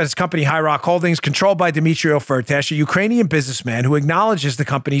 he talks about his company, High Rock Holdings, controlled by Dmitrio Firtash, a Ukrainian businessman who acknowledges the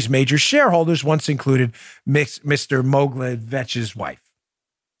company's major shareholders once included Mr. Mogilevic's wife.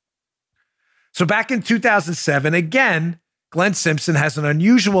 So back in 2007, again, Glenn Simpson has an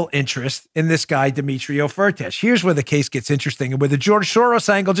unusual interest in this guy, Demetrio Firtash. Here's where the case gets interesting and where the George Soros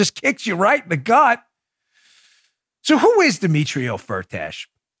angle just kicks you right in the gut. So who is Demetrio Firtash?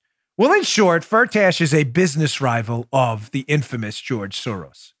 Well, in short, Firtash is a business rival of the infamous George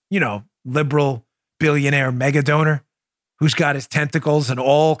Soros. You know, liberal billionaire mega donor who's got his tentacles in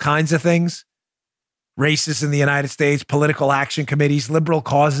all kinds of things. Races in the United States, political action committees, liberal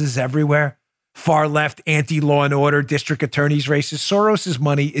causes everywhere. Far left, anti-law and order, district attorneys' races. Soros's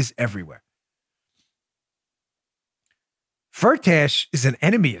money is everywhere. Firtash is an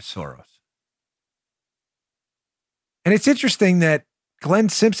enemy of Soros. And it's interesting that Glenn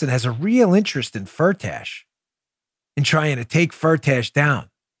Simpson has a real interest in Firtash, in trying to take Firtash down.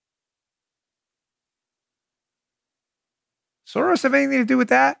 Soros have anything to do with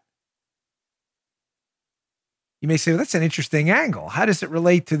that? You may say, well, that's an interesting angle. How does it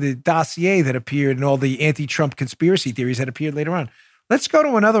relate to the dossier that appeared and all the anti-Trump conspiracy theories that appeared later on? Let's go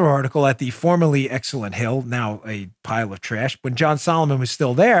to another article at the formerly excellent Hill, now a pile of trash. When John Solomon was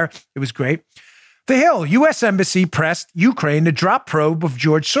still there, it was great. The Hill, U.S. Embassy pressed Ukraine to drop probe of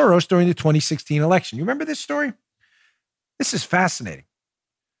George Soros during the 2016 election. You remember this story? This is fascinating.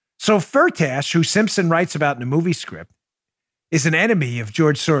 So Firtash, who Simpson writes about in a movie script, is an enemy of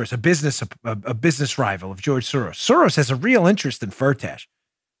George Soros, a business rival of George Soros. Soros has a real interest in Firtash.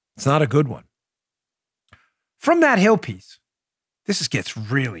 It's not a good one. From that Hill piece, this gets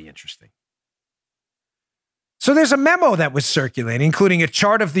really interesting. So there's a memo that was circulating, including a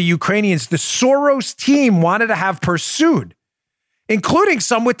chart of the Ukrainians the Soros team wanted to have pursued, including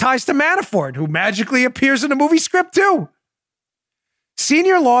some with ties to Manafort, who magically appears in the movie script too.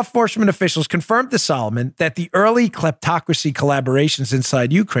 Senior law enforcement officials confirmed to Solomon that the early kleptocracy collaborations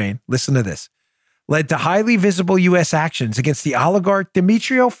inside Ukraine, listen to this, led to highly visible U.S. actions against the oligarch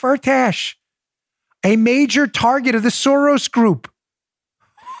Demetrio Firtash, a major target of the Soros group.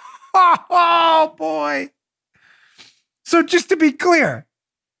 Oh, boy. So just to be clear,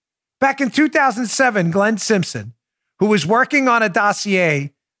 back in 2007, Glenn Simpson, who was working on a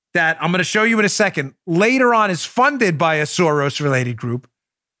dossier that I'm going to show you in a second, later on is funded by a Soros-related group.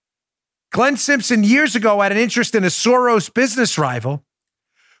 Glenn Simpson years ago had an interest in a Soros business rival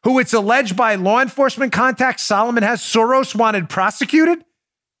who it's alleged by law enforcement contacts Solomon has Soros wanted prosecuted,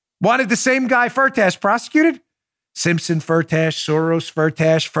 wanted the same guy Firtash prosecuted. Simpson, Firtash, Soros,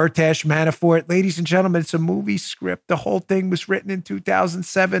 Firtash, Manafort. Ladies and gentlemen, it's a movie script. The whole thing was written in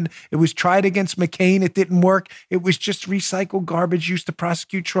 2007. It was tried against McCain. It didn't work. It was just recycled garbage used to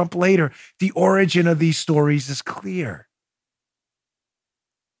prosecute Trump later. The origin of these stories is clear.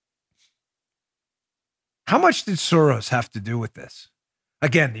 How much did Soros have to do with this?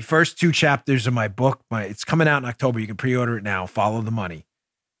 Again, the first 2 chapters of my book, it's coming out in October. You can pre-order it now. Follow the money.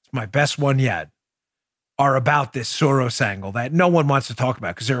 It's my best one yet. Are about this Soros angle that no one wants to talk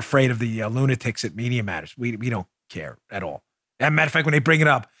about because they're afraid of the lunatics at Media Matters. We don't care at all. As a matter of fact, when they bring it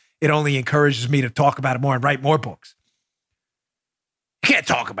up, it only encourages me to talk about it more and write more books. You can't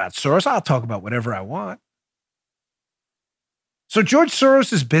talk about Soros. I'll talk about whatever I want. So George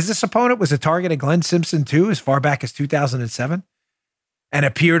Soros' business opponent was a target of Glenn Simpson too, as far back as 2007, and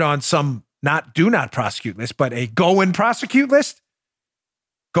appeared on some do not prosecute list, but a go and prosecute list.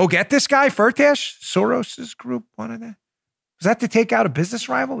 Go get this guy, Firtash, Soros's group wanted that. Was that to take out a business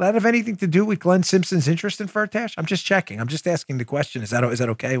rival? Did that have anything to do with Glenn Simpson's interest in Firtash? I'm just checking. I'm just asking the question. Is that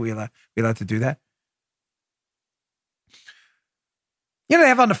okay? We allowed to do that? You know, they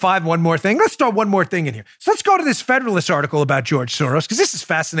have on the 5 one more thing. Let's throw one more thing in here. So let's go to this Federalist article about George Soros, because this is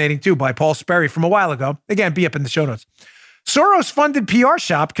fascinating too, by Paul Sperry from a while ago. Again, be up in the show notes. Soros funded PR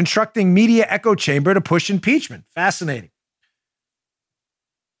shop constructing media echo chamber to push impeachment. Fascinating.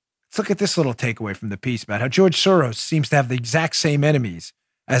 Let's look at this little takeaway from the piece about how George Soros seems to have the exact same enemies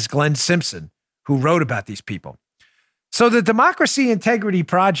as Glenn Simpson, who wrote about these people. So the Democracy Integrity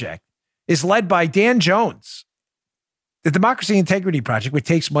Project is led by Dan Jones. The Democracy Integrity Project, which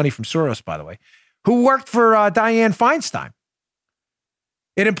takes money from Soros, by the way, who worked for Dianne Feinstein.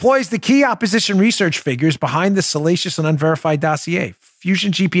 It employs the key opposition research figures behind the salacious and unverified dossier.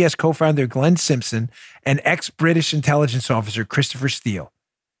 Fusion GPS co-founder Glenn Simpson and ex-British intelligence officer Christopher Steele.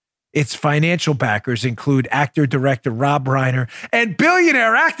 Its financial backers include actor-director Rob Reiner and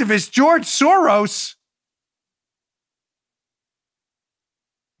billionaire activist George Soros.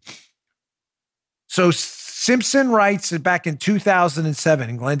 So Simpson writes back in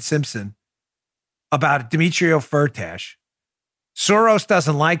 2007, Glenn Simpson, about Demetrio Firtash. Soros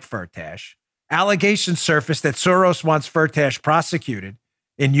doesn't like Firtash. Allegations surfaced that Soros wants Firtash prosecuted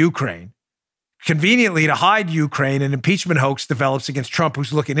in Ukraine. Conveniently, to hide Ukraine, an impeachment hoax develops against Trump,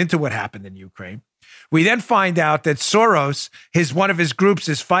 who's looking into what happened in Ukraine. We then find out that Soros, one of his groups,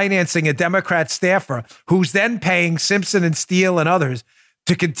 is financing a Democrat staffer who's then paying Simpson and Steele and others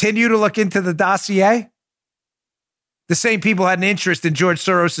to continue to look into the dossier. The same people had an interest in George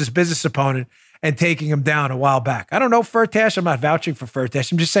Soros' business opponent and taking him down a while back. I don't know Firtash. I'm not vouching for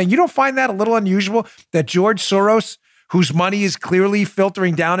Firtash. I'm just saying, you don't find that a little unusual that George Soros, whose money is clearly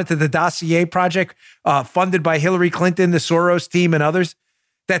filtering down into the dossier project funded by Hillary Clinton, the Soros team, and others,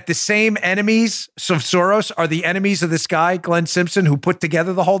 that the same enemies of Soros are the enemies of this guy, Glenn Simpson, who put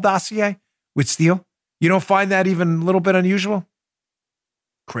together the whole dossier with Steele? You don't find that even a little bit unusual?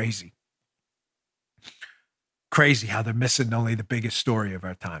 Crazy. Crazy how they're missing only the biggest story of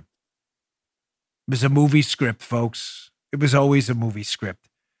our time. It was a movie script, folks. It was always a movie script.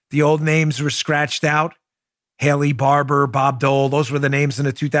 The old names were scratched out. Haley Barbour, Bob Dole, those were the names in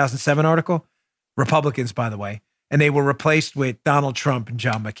the 2007 article. Republicans, by the way. And they were replaced with Donald Trump and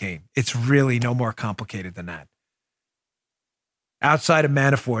John McCain. It's really no more complicated than that. Outside of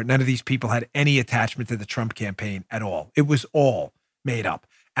Manafort, none of these people had any attachment to the Trump campaign at all. It was all made up.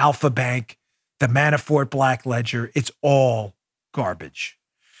 Alpha Bank, the Manafort Black Ledger, it's all garbage.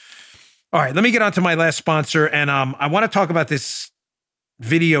 All right, let me get on to my last sponsor. And I want to talk about this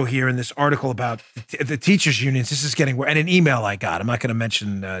video here in this article about the teachers' unions. This is getting, and an email I got. I'm not going to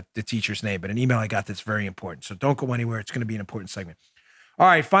mention the teacher's name, but an email I got that's very important. So don't go anywhere. It's going to be an important segment. All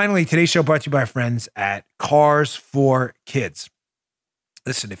right, finally, today's show brought to you by our friends at Cars for Kids.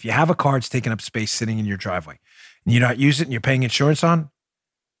 Listen, if you have a car that's taking up space sitting in your driveway and you're not using it and you're paying insurance on,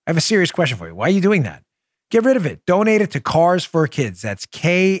 I have a serious question for you. Why are you doing that? Get rid of it. Donate it to Cars for Kids. That's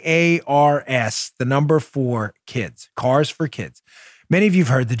KARS, the number 4 kids. Cars for Kids. Many of you've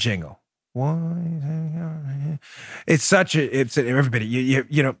heard the jingle. It's everybody,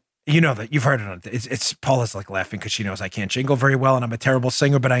 you know that you've heard it on, it's Paula's like laughing because she knows I can't jingle very well and I'm a terrible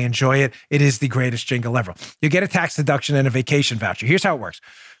singer, but I enjoy it. It is the greatest jingle ever. You get a tax deduction and a vacation voucher. Here's how it works.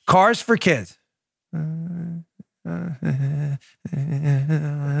 Cars for Kids. I'm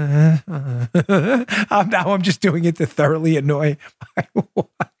just doing it to thoroughly annoy my wife.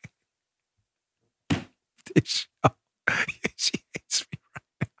 She hates me right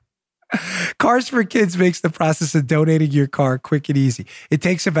now. Cars for Kids makes the process of donating your car quick and easy. It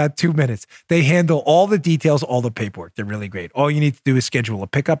takes about 2 minutes. They handle all the details, all the paperwork. They're really great. All you need to do is schedule a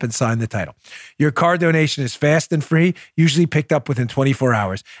pickup and sign the title. Your car donation is fast and free, usually picked up within 24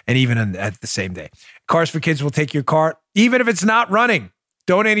 hours and even at the same day. Cars for Kids will take your car, even if it's not running.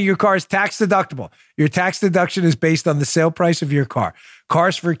 Donating your car is tax deductible. Your tax deduction is based on the sale price of your car.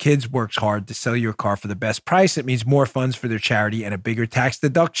 Cars for Kids works hard to sell your car for the best price. It means more funds for their charity and a bigger tax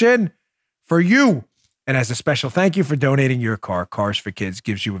deduction for you. And as a special thank you for donating your car, Cars for Kids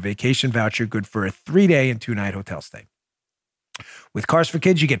gives you a vacation voucher good for a 3-day and 2-night hotel stay. With Cars for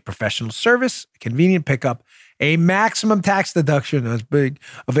Kids, you get professional service, a convenient pickup, a maximum tax deduction, that's big,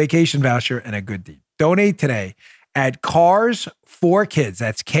 a vacation voucher, and a good deed. Donate today at Cars for Kids.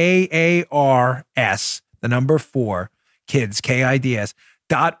 That's KARS, the number 4, kids,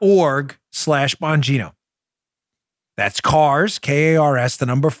 KIDS.org/Bongino. That's Cars, KARS, the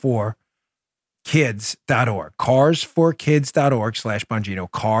number 4, kids.org.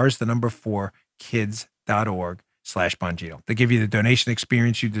 Carsforkids.org/Bongino. Cars, the number 4, kids.org/Bongino. They give you the donation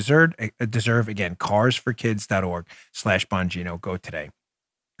experience you deserve. Again, carsforkids.org/Bongino. Go today.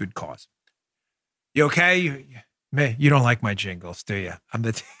 Good cause. You okay? You don't like my jingles, do you?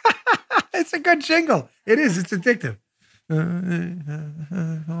 It's a good jingle. It is. It's addictive.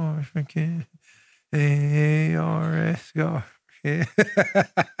 ARS.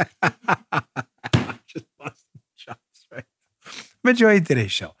 Just busting shots right now. I'm enjoying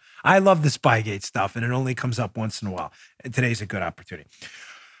today's show. I love the Spygate stuff, and it only comes up once in a while. And today's a good opportunity.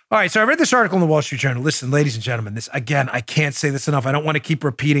 All right, so I read this article in the Wall Street Journal. Listen, ladies and gentlemen, this, again, I can't say this enough. I don't want to keep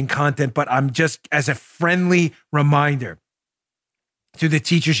repeating content, but I'm just, as a friendly reminder to the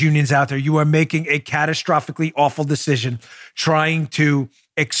teachers' unions out there, you are making a catastrophically awful decision trying to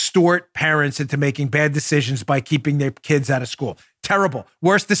extort parents into making bad decisions by keeping their kids out of school. Terrible.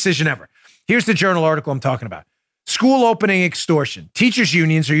 Worst decision ever. Here's the Journal article I'm talking about. School opening extortion. Teachers'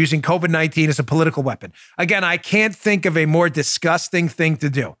 unions are using COVID-19 as a political weapon. Again, I can't think of a more disgusting thing to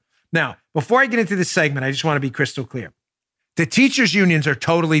do. Now, before I get into this segment, I just want to be crystal clear. The teachers' unions are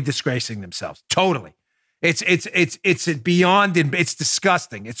totally disgracing themselves. Totally. It's beyond, it's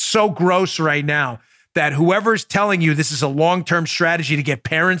disgusting. It's so gross right now that whoever's telling you this is a long-term strategy to get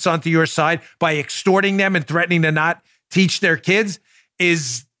parents onto your side by extorting them and threatening to not teach their kids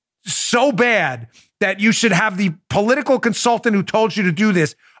is so bad that you should have the political consultant who told you to do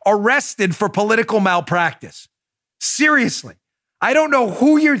this arrested for political malpractice. Seriously. I don't know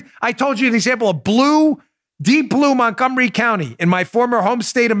who I told you an example of deep blue Montgomery County in my former home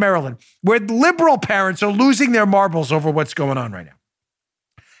state of Maryland, where liberal parents are losing their marbles over what's going on right now.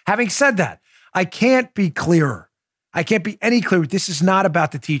 Having said that, I can't be clearer. I can't be any clearer. This is not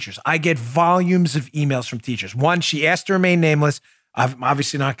about the teachers. I get volumes of emails from teachers. One, she asked to remain nameless. I'm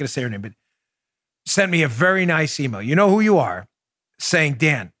obviously not going to say her name, but sent me a very nice email. You know who you are, saying,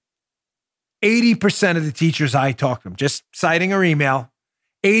 Dan, 80% of the teachers I talk to them, just citing her email,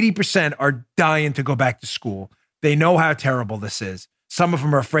 80% are dying to go back to school. They know how terrible this is. Some of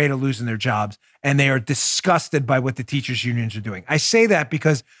them are afraid of losing their jobs, and they are disgusted by what the teachers' unions are doing. I say that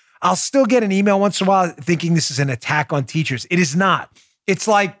because I'll still get an email once in a while thinking this is an attack on teachers. It is not. It's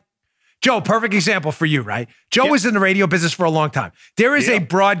like, Joe, perfect example for you, right? Joe was in the radio business for a long time. There is a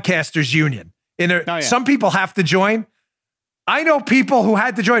broadcasters union. Some people have to join. I know people who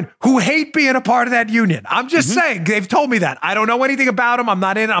had to join who hate being a part of that union. I'm just saying, they've told me that. I don't know anything about them. I'm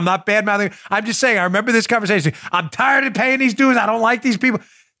not in it. I'm not bad-mouthing. I'm just saying, I remember this conversation. I'm tired of paying these dues. I don't like these people.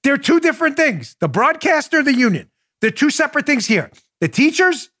 They're two different things. The broadcaster, the union. They're two separate things here. The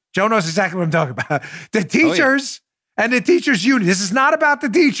teachers, Joe knows exactly what I'm talking about. The teachers and the teachers union. This is not about the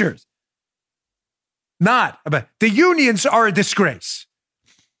teachers. Not about the unions are a disgrace.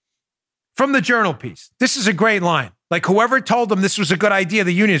 From the Journal piece, this is a great line. Like whoever told them this was a good idea,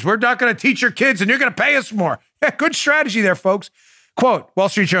 the unions, we're not going to teach your kids and you're going to pay us more. Yeah, good strategy there, folks. Quote, Wall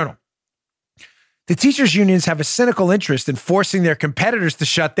Street Journal. The teachers unions have a cynical interest in forcing their competitors to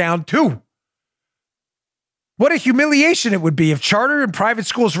shut down too. What a humiliation it would be if charter and private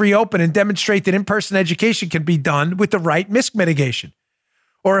schools reopen and demonstrate that in-person education can be done with the right risk mitigation.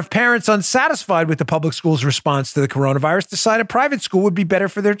 Or if parents unsatisfied with the public school's response to the coronavirus decide a private school would be better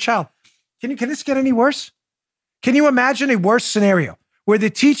for their child. Can this get any worse? Can you imagine a worse scenario where the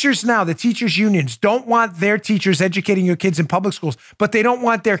teachers unions don't want their teachers educating your kids in public schools, but they don't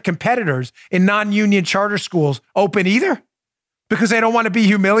want their competitors in non-union charter schools open either? Because they don't want to be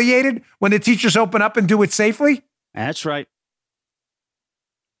humiliated when the teachers open up and do it safely? That's right.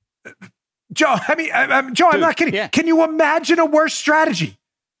 Joe, Joe, I'm not kidding. Yeah. Can you imagine a worse strategy?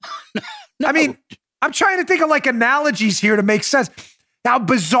 No. I mean, I'm trying to think of like analogies here to make sense. How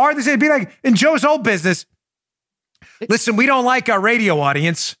bizarre this is. It'd be like in Joe's old business. Listen, we don't like our radio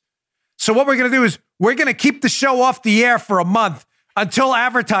audience. So what we're going to do is we're going to keep the show off the air for a month until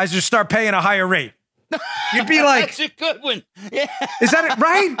advertisers start paying a higher rate. You'd be like, that's a good one. Yeah. Is that it?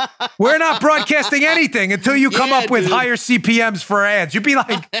 Right? We're not broadcasting anything until you come up with higher CPMs for ads. You'd be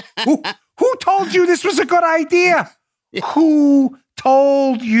like, who told you this was a good idea? Yeah. Who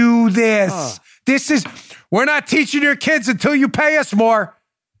told you this? We're not teaching your kids until you pay us more.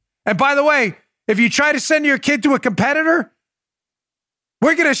 And by the way, if you try to send your kid to a competitor,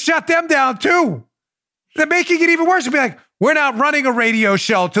 we're going to shut them down too. They're making it even worse. It'd be like, we're not running a radio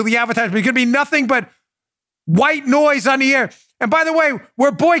show till the advertisement. It's going to be nothing but white noise on the air. And by the way,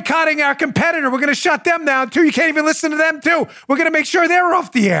 we're boycotting our competitor. We're going to shut them down too. You can't even listen to them too. We're going to make sure they're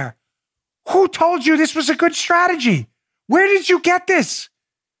off the air. Who told you this was a good strategy? Where did you get this?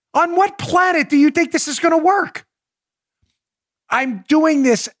 On what planet do you think this is going to work? I'm doing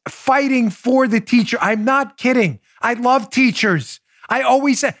this fighting for the teacher. I'm not kidding. I love teachers. I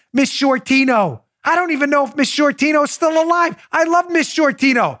always say, Miss Shortino. I don't even know if Miss Shortino is still alive. I love Miss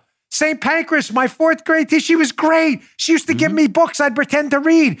Shortino. St. Pancras, my fourth grade teacher, she was great. She used to give me books I'd pretend to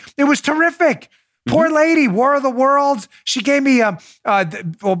read. It was terrific. Poor lady, War of the Worlds. She gave me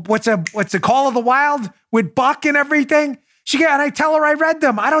what's a Call of the Wild with Buck and everything. And I tell her I read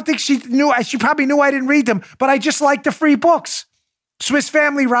them. I don't think she knew. She probably knew I didn't read them, but I just liked the free books. Swiss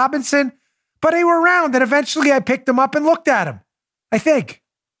Family Robinson. But they were around, and eventually I picked them up and looked at them. I think.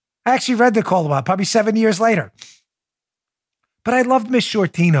 I actually read the Call of the Wild, probably 7 years later. But I loved Miss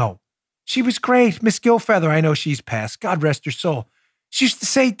Shortino. She was great. Miss Gilfeather, I know she's passed. God rest her soul. She used to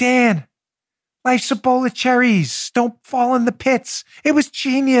say, Dan, life's a bowl of cherries. Don't fall in the pits. It was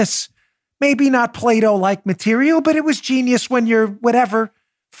genius. Maybe not Plato-like material, but it was genius when you're,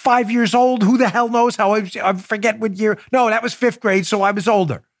 5 years old. Who the hell knows how? I forget what year. No, that was 5th grade, so I was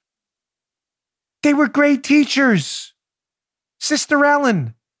older. They were great teachers. Sister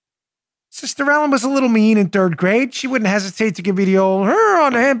Ellen was a little mean in 3rd grade. She wouldn't hesitate to give me the old her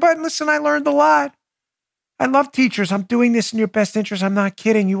on the head. But listen, I learned a lot. I love teachers. I'm doing this in your best interest. I'm not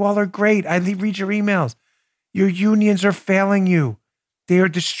kidding. You all are great. I read your emails. Your unions are failing you. They are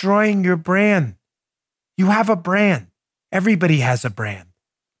destroying your brand. You have a brand. Everybody has a brand.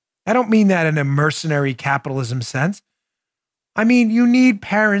 I don't mean that in a mercenary capitalism sense. I mean, you need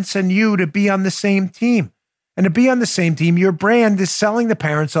parents and you to be on the same team. And to be on the same team, your brand is selling the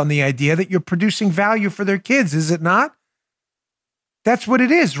parents on the idea that you're producing value for their kids, is it not? That's what it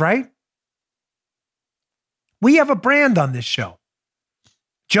is, right? We have a brand on this show.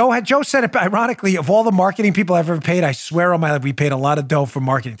 Joe said it, ironically, of all the marketing people I've ever paid, I swear on my life, we paid a lot of dough for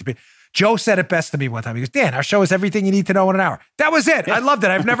marketing. Joe said it best to me one time. He goes, Dan, our show is everything you need to know in an hour. That was it. I loved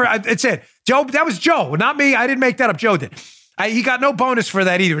it. It's it. Joe, that was Joe, not me. I didn't make that up. Joe did. He got no bonus for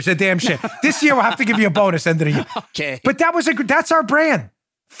that either. It's a damn shit. This year we'll have to give you a bonus end of the year. Okay. But that's our brand.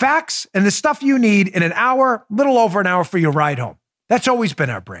 Facts and the stuff you need in an hour, little over an hour for your ride home. That's always been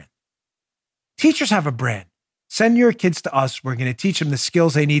our brand. Teachers have a brand. Send your kids to us. We're going to teach them the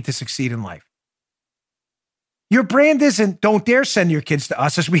skills they need to succeed in life. Your brand isn't, don't dare send your kids to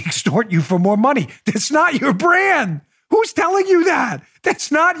us as we extort you for more money. That's not your brand. Who's telling you that?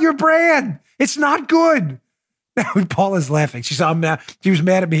 That's not your brand. It's not good. Now, Paula's laughing. She was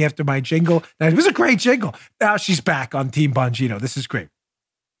mad at me after my jingle. Now, it was a great jingle. Now she's back on Team Bongino. This is great.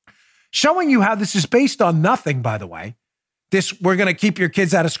 Showing you how this is based on nothing, by the way. We're going to keep your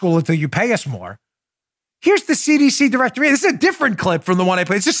kids out of school until you pay us more. Here's the CDC director. This is a different clip from the one I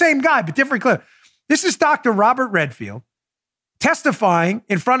played. It's the same guy, but different clip. This is Dr. Robert Redfield testifying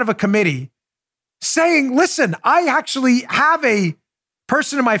in front of a committee saying, listen, I actually have a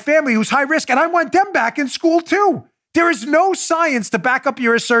person in my family who's high risk, and I want them back in school too. There is no science to back up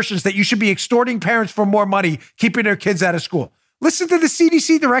your assertions that you should be extorting parents for more money, keeping their kids out of school. Listen to the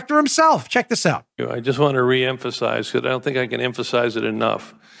CDC director himself. Check this out. I just want to reemphasize, because I don't think I can emphasize it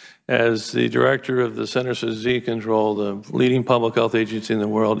enough. As the director of the Centers for Disease Control, the leading public health agency in the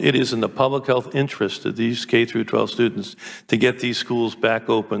world, it is in the public health interest of these K through 12 students to get these schools back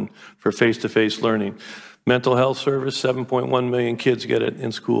open for face-to-face learning. Mental health service, 7.1 million kids get it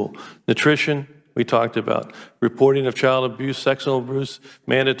in school. Nutrition, we talked about. Reporting of child abuse, sexual abuse,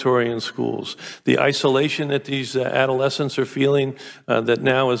 mandatory in schools. The isolation that these adolescents are feeling that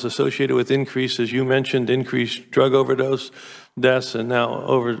now is associated with increase, as you mentioned, increased drug overdose deaths and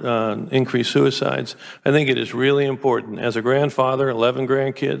now increased suicides. I think it is really important. As a grandfather, 11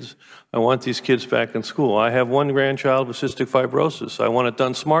 grandkids, I want these kids back in school. I have one grandchild with cystic fibrosis. I want it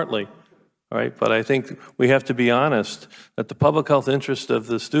done smartly. All right, but I think we have to be honest that the public health interest of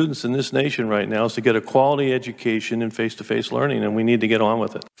the students in this nation right now is to get a quality education and face-to-face learning, and we need to get on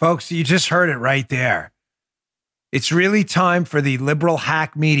with it. Folks, you just heard it right there. It's really time for the liberal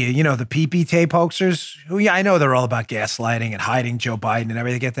hack media, you know, the PP tape hoaxers, who, yeah, I know they're all about gaslighting and hiding Joe Biden and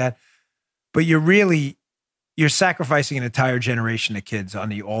everything, get that. But you're sacrificing an entire generation of kids on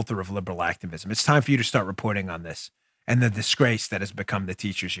the altar of liberal activism. It's time for you to start reporting on this and the disgrace that has become the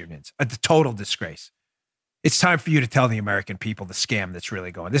teachers' unions, the total disgrace. It's time for you to tell the American people the scam that's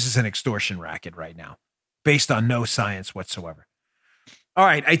really going. This is an extortion racket right now, based on no science whatsoever. All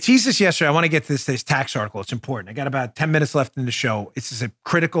right, I teased this yesterday. I want to get to this tax article. It's important. I got about 10 minutes left in the show. This is a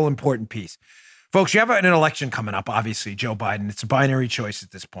critical, important piece. Folks, you have an election coming up, obviously, Joe Biden. It's a binary choice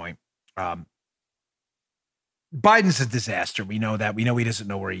at this point. Biden's a disaster. We know that. We know he doesn't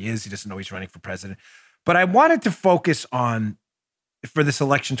know where he is. He doesn't know he's running for president. But I wanted to focus on, for this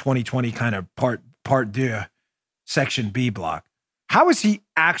election 2020 kind of part deux, section B block, how is he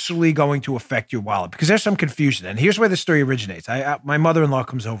actually going to affect your wallet? Because there's some confusion. And here's where the story originates. My mother-in-law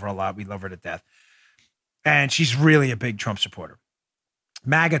comes over a lot. We love her to death. And she's really a big Trump supporter.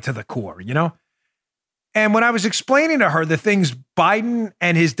 MAGA to the core, you know? And when I was explaining to her the things Biden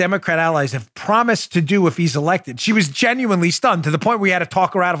and his Democrat allies have promised to do if he's elected, she was genuinely stunned to the point where we had to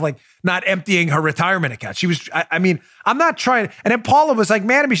talk her out of like not emptying her retirement account. She was, I mean, I'm not trying. And then Paula was like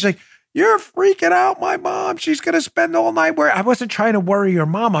mad at me. She's like, you're freaking out my mom. She's going to spend all night worrying. I wasn't trying to worry your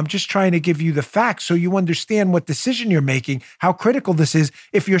mom. I'm just trying to give you the facts so you understand what decision you're making, how critical this is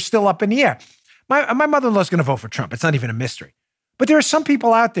if you're still up in the air. My mother-in-law is going to vote for Trump. It's not even a mystery. But there are some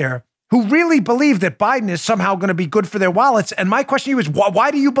people out there who really believe that Biden is somehow going to be good for their wallets. And my question to you is,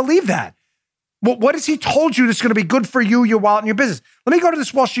 why do you believe that? What has he told you that's going to be good for you, your wallet, and your business? Let me go to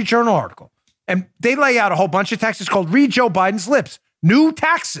this Wall Street Journal article. And they lay out a whole bunch of taxes called Read Joe Biden's Lips. New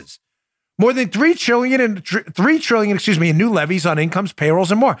taxes. More than $3 trillion in new levies on incomes,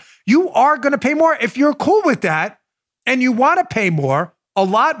 payrolls, and more. You are going to pay more. If you're cool with that and you want to pay more, a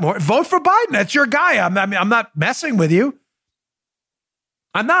lot more, vote for Biden. That's your guy. I'm not messing with you.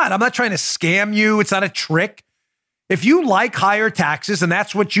 I'm not trying to scam you. It's not a trick. If you like higher taxes and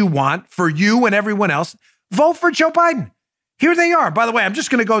that's what you want for you and everyone else, vote for Joe Biden. Here they are. By the way, I'm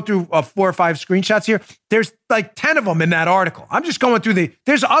just going to go through 4 or 5 screenshots here. There's like 10 of them in that article. I'm just going through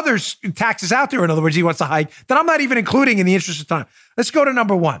there's other taxes out there. In other words, he wants to hike that I'm not even including in the interest of time. Let's go to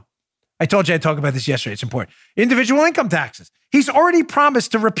number 1. I told you I'd talk about this yesterday. It's important. Individual income taxes. He's already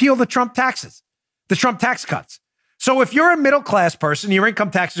promised to repeal the Trump taxes. the Trump tax cuts. So if you're a middle-class person, your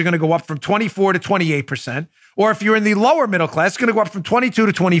income taxes are going to go up from 24 to 28%. Or if you're in the lower middle class, it's going to go up from 22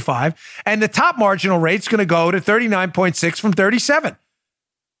 to 25. And the top marginal rate's going to go to 39.6 from 37.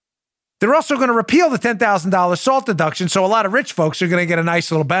 They're also going to repeal the $10,000 SALT deduction, so a lot of rich folks are going to get a nice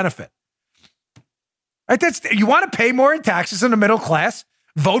little benefit. Right, you want to pay more in taxes in the middle class?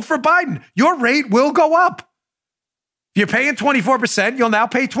 Vote for Biden. Your rate will go up. If you're paying 24%, you'll now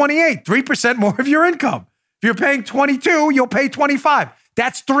pay 28, 3% more of your income. If you're paying 22, you'll pay 25.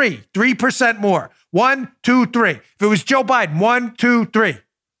 That's 3% more. 1, 2, 3. If it was Joe Biden, 1, 2, 3. If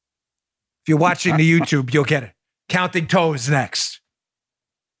you're watching the YouTube, you'll get it. Counting toes next.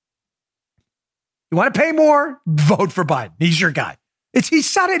 You want to pay more? Vote for Biden. He's your guy. He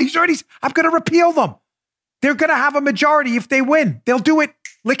said it. I'm going to repeal them. They're going to have a majority if they win. They'll do it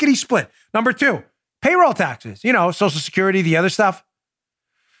lickety split. Number 2, payroll taxes. Social Security, the other stuff.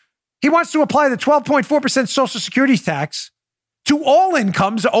 He wants to apply the 12.4% Social Security tax to all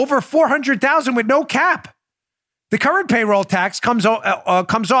incomes over $400,000 with no cap. The current payroll tax comes off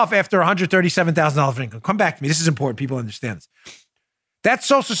after $137,000 of income. Come back to me. This is important. People understand this. That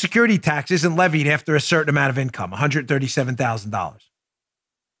Social Security tax isn't levied after a certain amount of income, $137,000.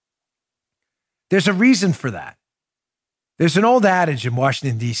 There's a reason for that. There's an old adage in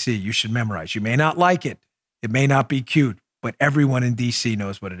Washington, D.C. you should memorize. You may not like it. It may not be cute, but everyone in D.C.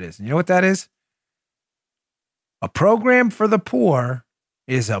 knows what it is. And you know what that is? A program for the poor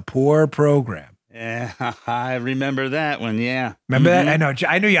is a poor program. Yeah, I remember that one. Yeah. Remember that?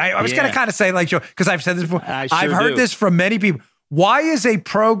 I knew you. I was going to kind of say like Joe, because I've said this before. I've heard this from many people. Why is a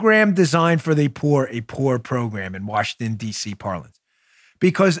program designed for the poor a poor program in Washington, D.C. parlance?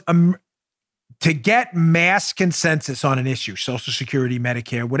 Because to get mass consensus on an issue, Social Security,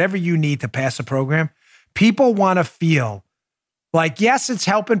 Medicare, whatever you need to pass a program, people want to feel like, yes, it's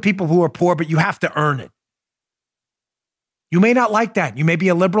helping people who are poor, but you have to earn it. You may not like that. You may be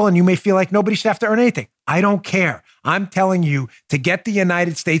a liberal and you may feel like nobody should have to earn anything. I don't care. I'm telling you, to get the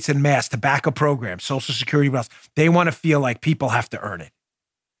United States en masse to back a program, Social Security, what else, they want to feel like people have to earn it.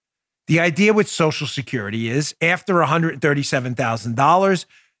 The idea with Social Security is after $137,000,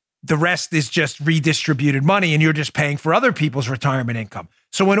 the rest is just redistributed money and you're just paying for other people's retirement income.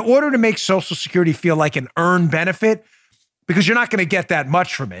 So in order to make Social Security feel like an earned benefit, because you're not going to get that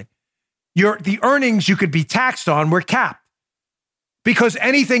much from it, the earnings you could be taxed on were capped. Because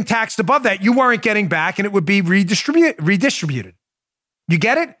anything taxed above that, you weren't getting back and it would be redistributed. You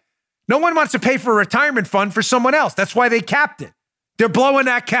get it? No one wants to pay for a retirement fund for someone else. That's why they capped it. They're blowing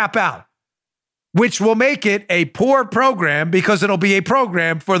that cap out, which will make it a poor program because it'll be a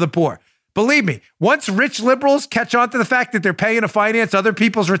program for the poor. Believe me, once rich liberals catch on to the fact that they're paying to finance other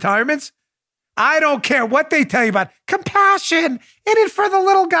people's retirements, I don't care what they tell you about compassion in it for the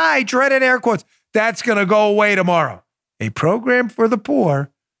little guy, dreaded air quotes. That's going to go away tomorrow. A program for the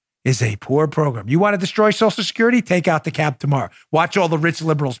poor is a poor program. You want to destroy Social Security? Take out the cap tomorrow. Watch all the rich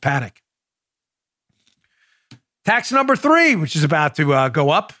liberals panic. Tax number 3, which is about to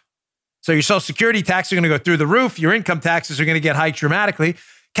go up. So your Social Security taxes are going to go through the roof. Your income taxes are going to get hiked dramatically.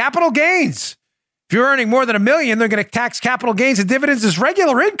 Capital gains. If you're earning more than $1 million, they're going to tax capital gains and dividends as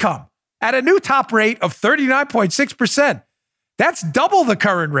regular income at a new top rate of 39.6%. That's double the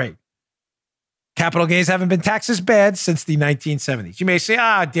current rate. Capital gains haven't been taxed as bad since the 1970s. You may say,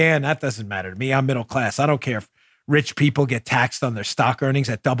 Dan, that doesn't matter to me. I'm middle class. I don't care if rich people get taxed on their stock earnings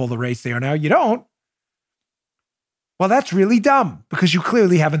at double the rates they are now. You don't. Well, that's really dumb because you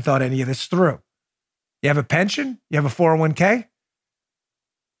clearly haven't thought any of this through. You have a pension? You have a 401k?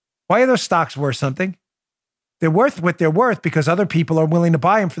 Why are those stocks worth something? They're worth what they're worth because other people are willing to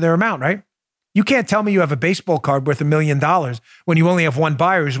buy them for their amount, right? You can't tell me you have a baseball card worth $1 million when you only have one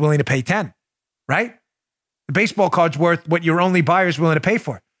buyer who's willing to pay 10. Right? The baseball card's worth what your only buyer is willing to pay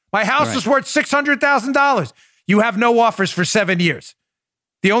for. My house is worth $600,000. You have no offers for 7 years.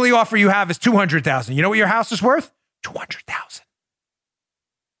 The only offer you have is $200,000. You know what your house is worth? $200,000.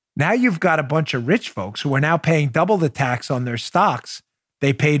 Now you've got a bunch of rich folks who are now paying double the tax on their stocks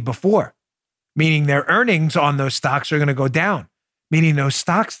they paid before, meaning their earnings on those stocks are going to go down, meaning those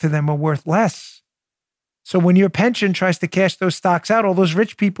stocks to them are worth less. So when your pension tries to cash those stocks out, all those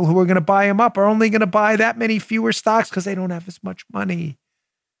rich people who are going to buy them up are only going to buy that many fewer stocks because they don't have as much money.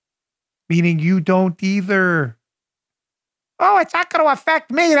 Meaning you don't either. Oh, it's not going to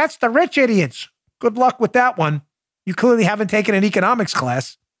affect me. That's the rich idiots. Good luck with that one. You clearly haven't taken an economics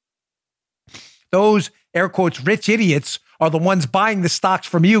class. Those, air quotes, rich idiots are the ones buying the stocks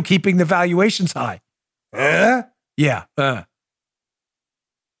from you, keeping the valuations high. Yeah.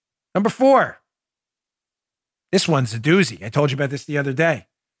 Number 4. This one's a doozy. I told you about this the other day.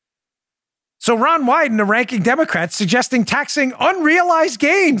 So Ron Wyden, the ranking Democrat, suggesting taxing unrealized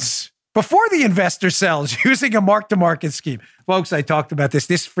gains before the investor sells using a mark-to-market scheme. Folks, I talked about this.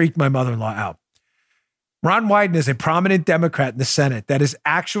 This freaked my mother-in-law out. Ron Wyden is a prominent Democrat in the Senate that is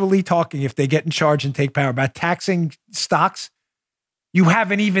actually talking, if they get in charge and take power, about taxing stocks you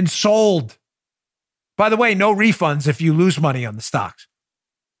haven't even sold. By the way, no refunds if you lose money on the stocks.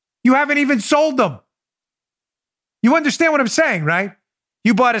 You haven't even sold them. You understand what I'm saying, right?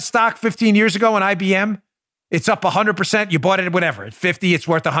 You bought a stock 15 years ago in IBM. It's up 100%. You bought it, whatever. At 50, it's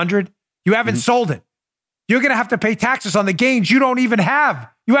worth 100. You haven't sold it. You're going to have to pay taxes on the gains you don't even have.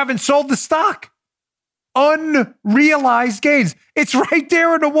 You haven't sold the stock. Unrealized gains. It's right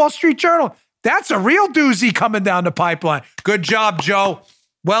there in the Wall Street Journal. That's a real doozy coming down the pipeline. Good job, Joe.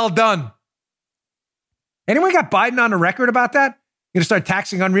 Well done. Anyone got Biden on the record about that? You're going to start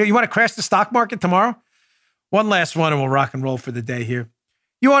taxing unreal. You want to crash the stock market tomorrow? One last one and we'll rock and roll for the day here.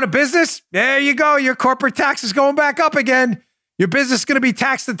 You own a business? There you go. Your corporate tax is going back up again. Your business is going to be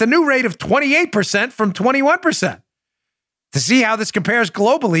taxed at the new rate of 28% from 21%. To see how this compares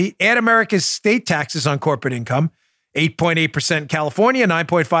globally, add America's state taxes on corporate income, 8.8% in California,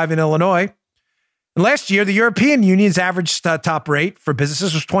 9.5% in Illinois. And last year, the European Union's average top rate for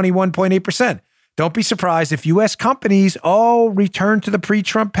businesses was 21.8%. Don't be surprised if U.S. companies return to the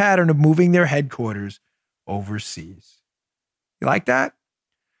pre-Trump pattern of moving their headquarters overseas. You like that?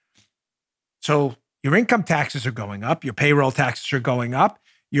 So your income taxes are going up. Your payroll taxes are going up.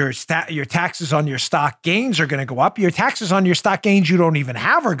 Your taxes on your stock gains are going to go up. Your taxes on your stock gains you don't even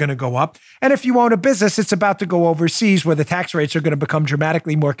have are going to go up. And if you own a business, it's about to go overseas where the tax rates are going to become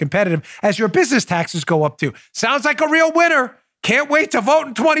dramatically more competitive as your business taxes go up too. Sounds like a real winner. Can't wait to vote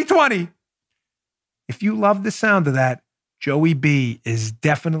in 2020. If you love the sound of that, Joey B is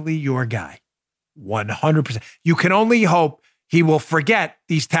definitely your guy. 100%. You can only hope he will forget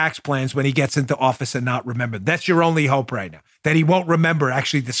these tax plans when he gets into office and not remember. That's your only hope right now, that he won't remember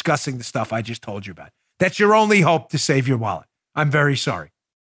actually discussing the stuff I just told you about. That's your only hope to save your wallet. I'm very sorry.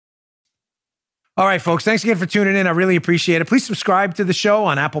 All right, folks, thanks again for tuning in. I really appreciate it. Please subscribe to the show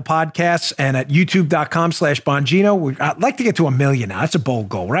on Apple Podcasts and at youtube.com/Bongino. I'd like to get to 1 million now. That's a bold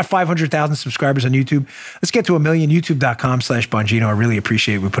goal. We're at 500,000 subscribers on YouTube. Let's get to 1 million, youtube.com/Bongino. I really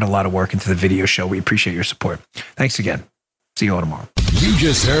appreciate it. We put a lot of work into the video show. We appreciate your support. Thanks again. See you all tomorrow. You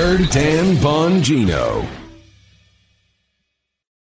just heard Dan Bongino.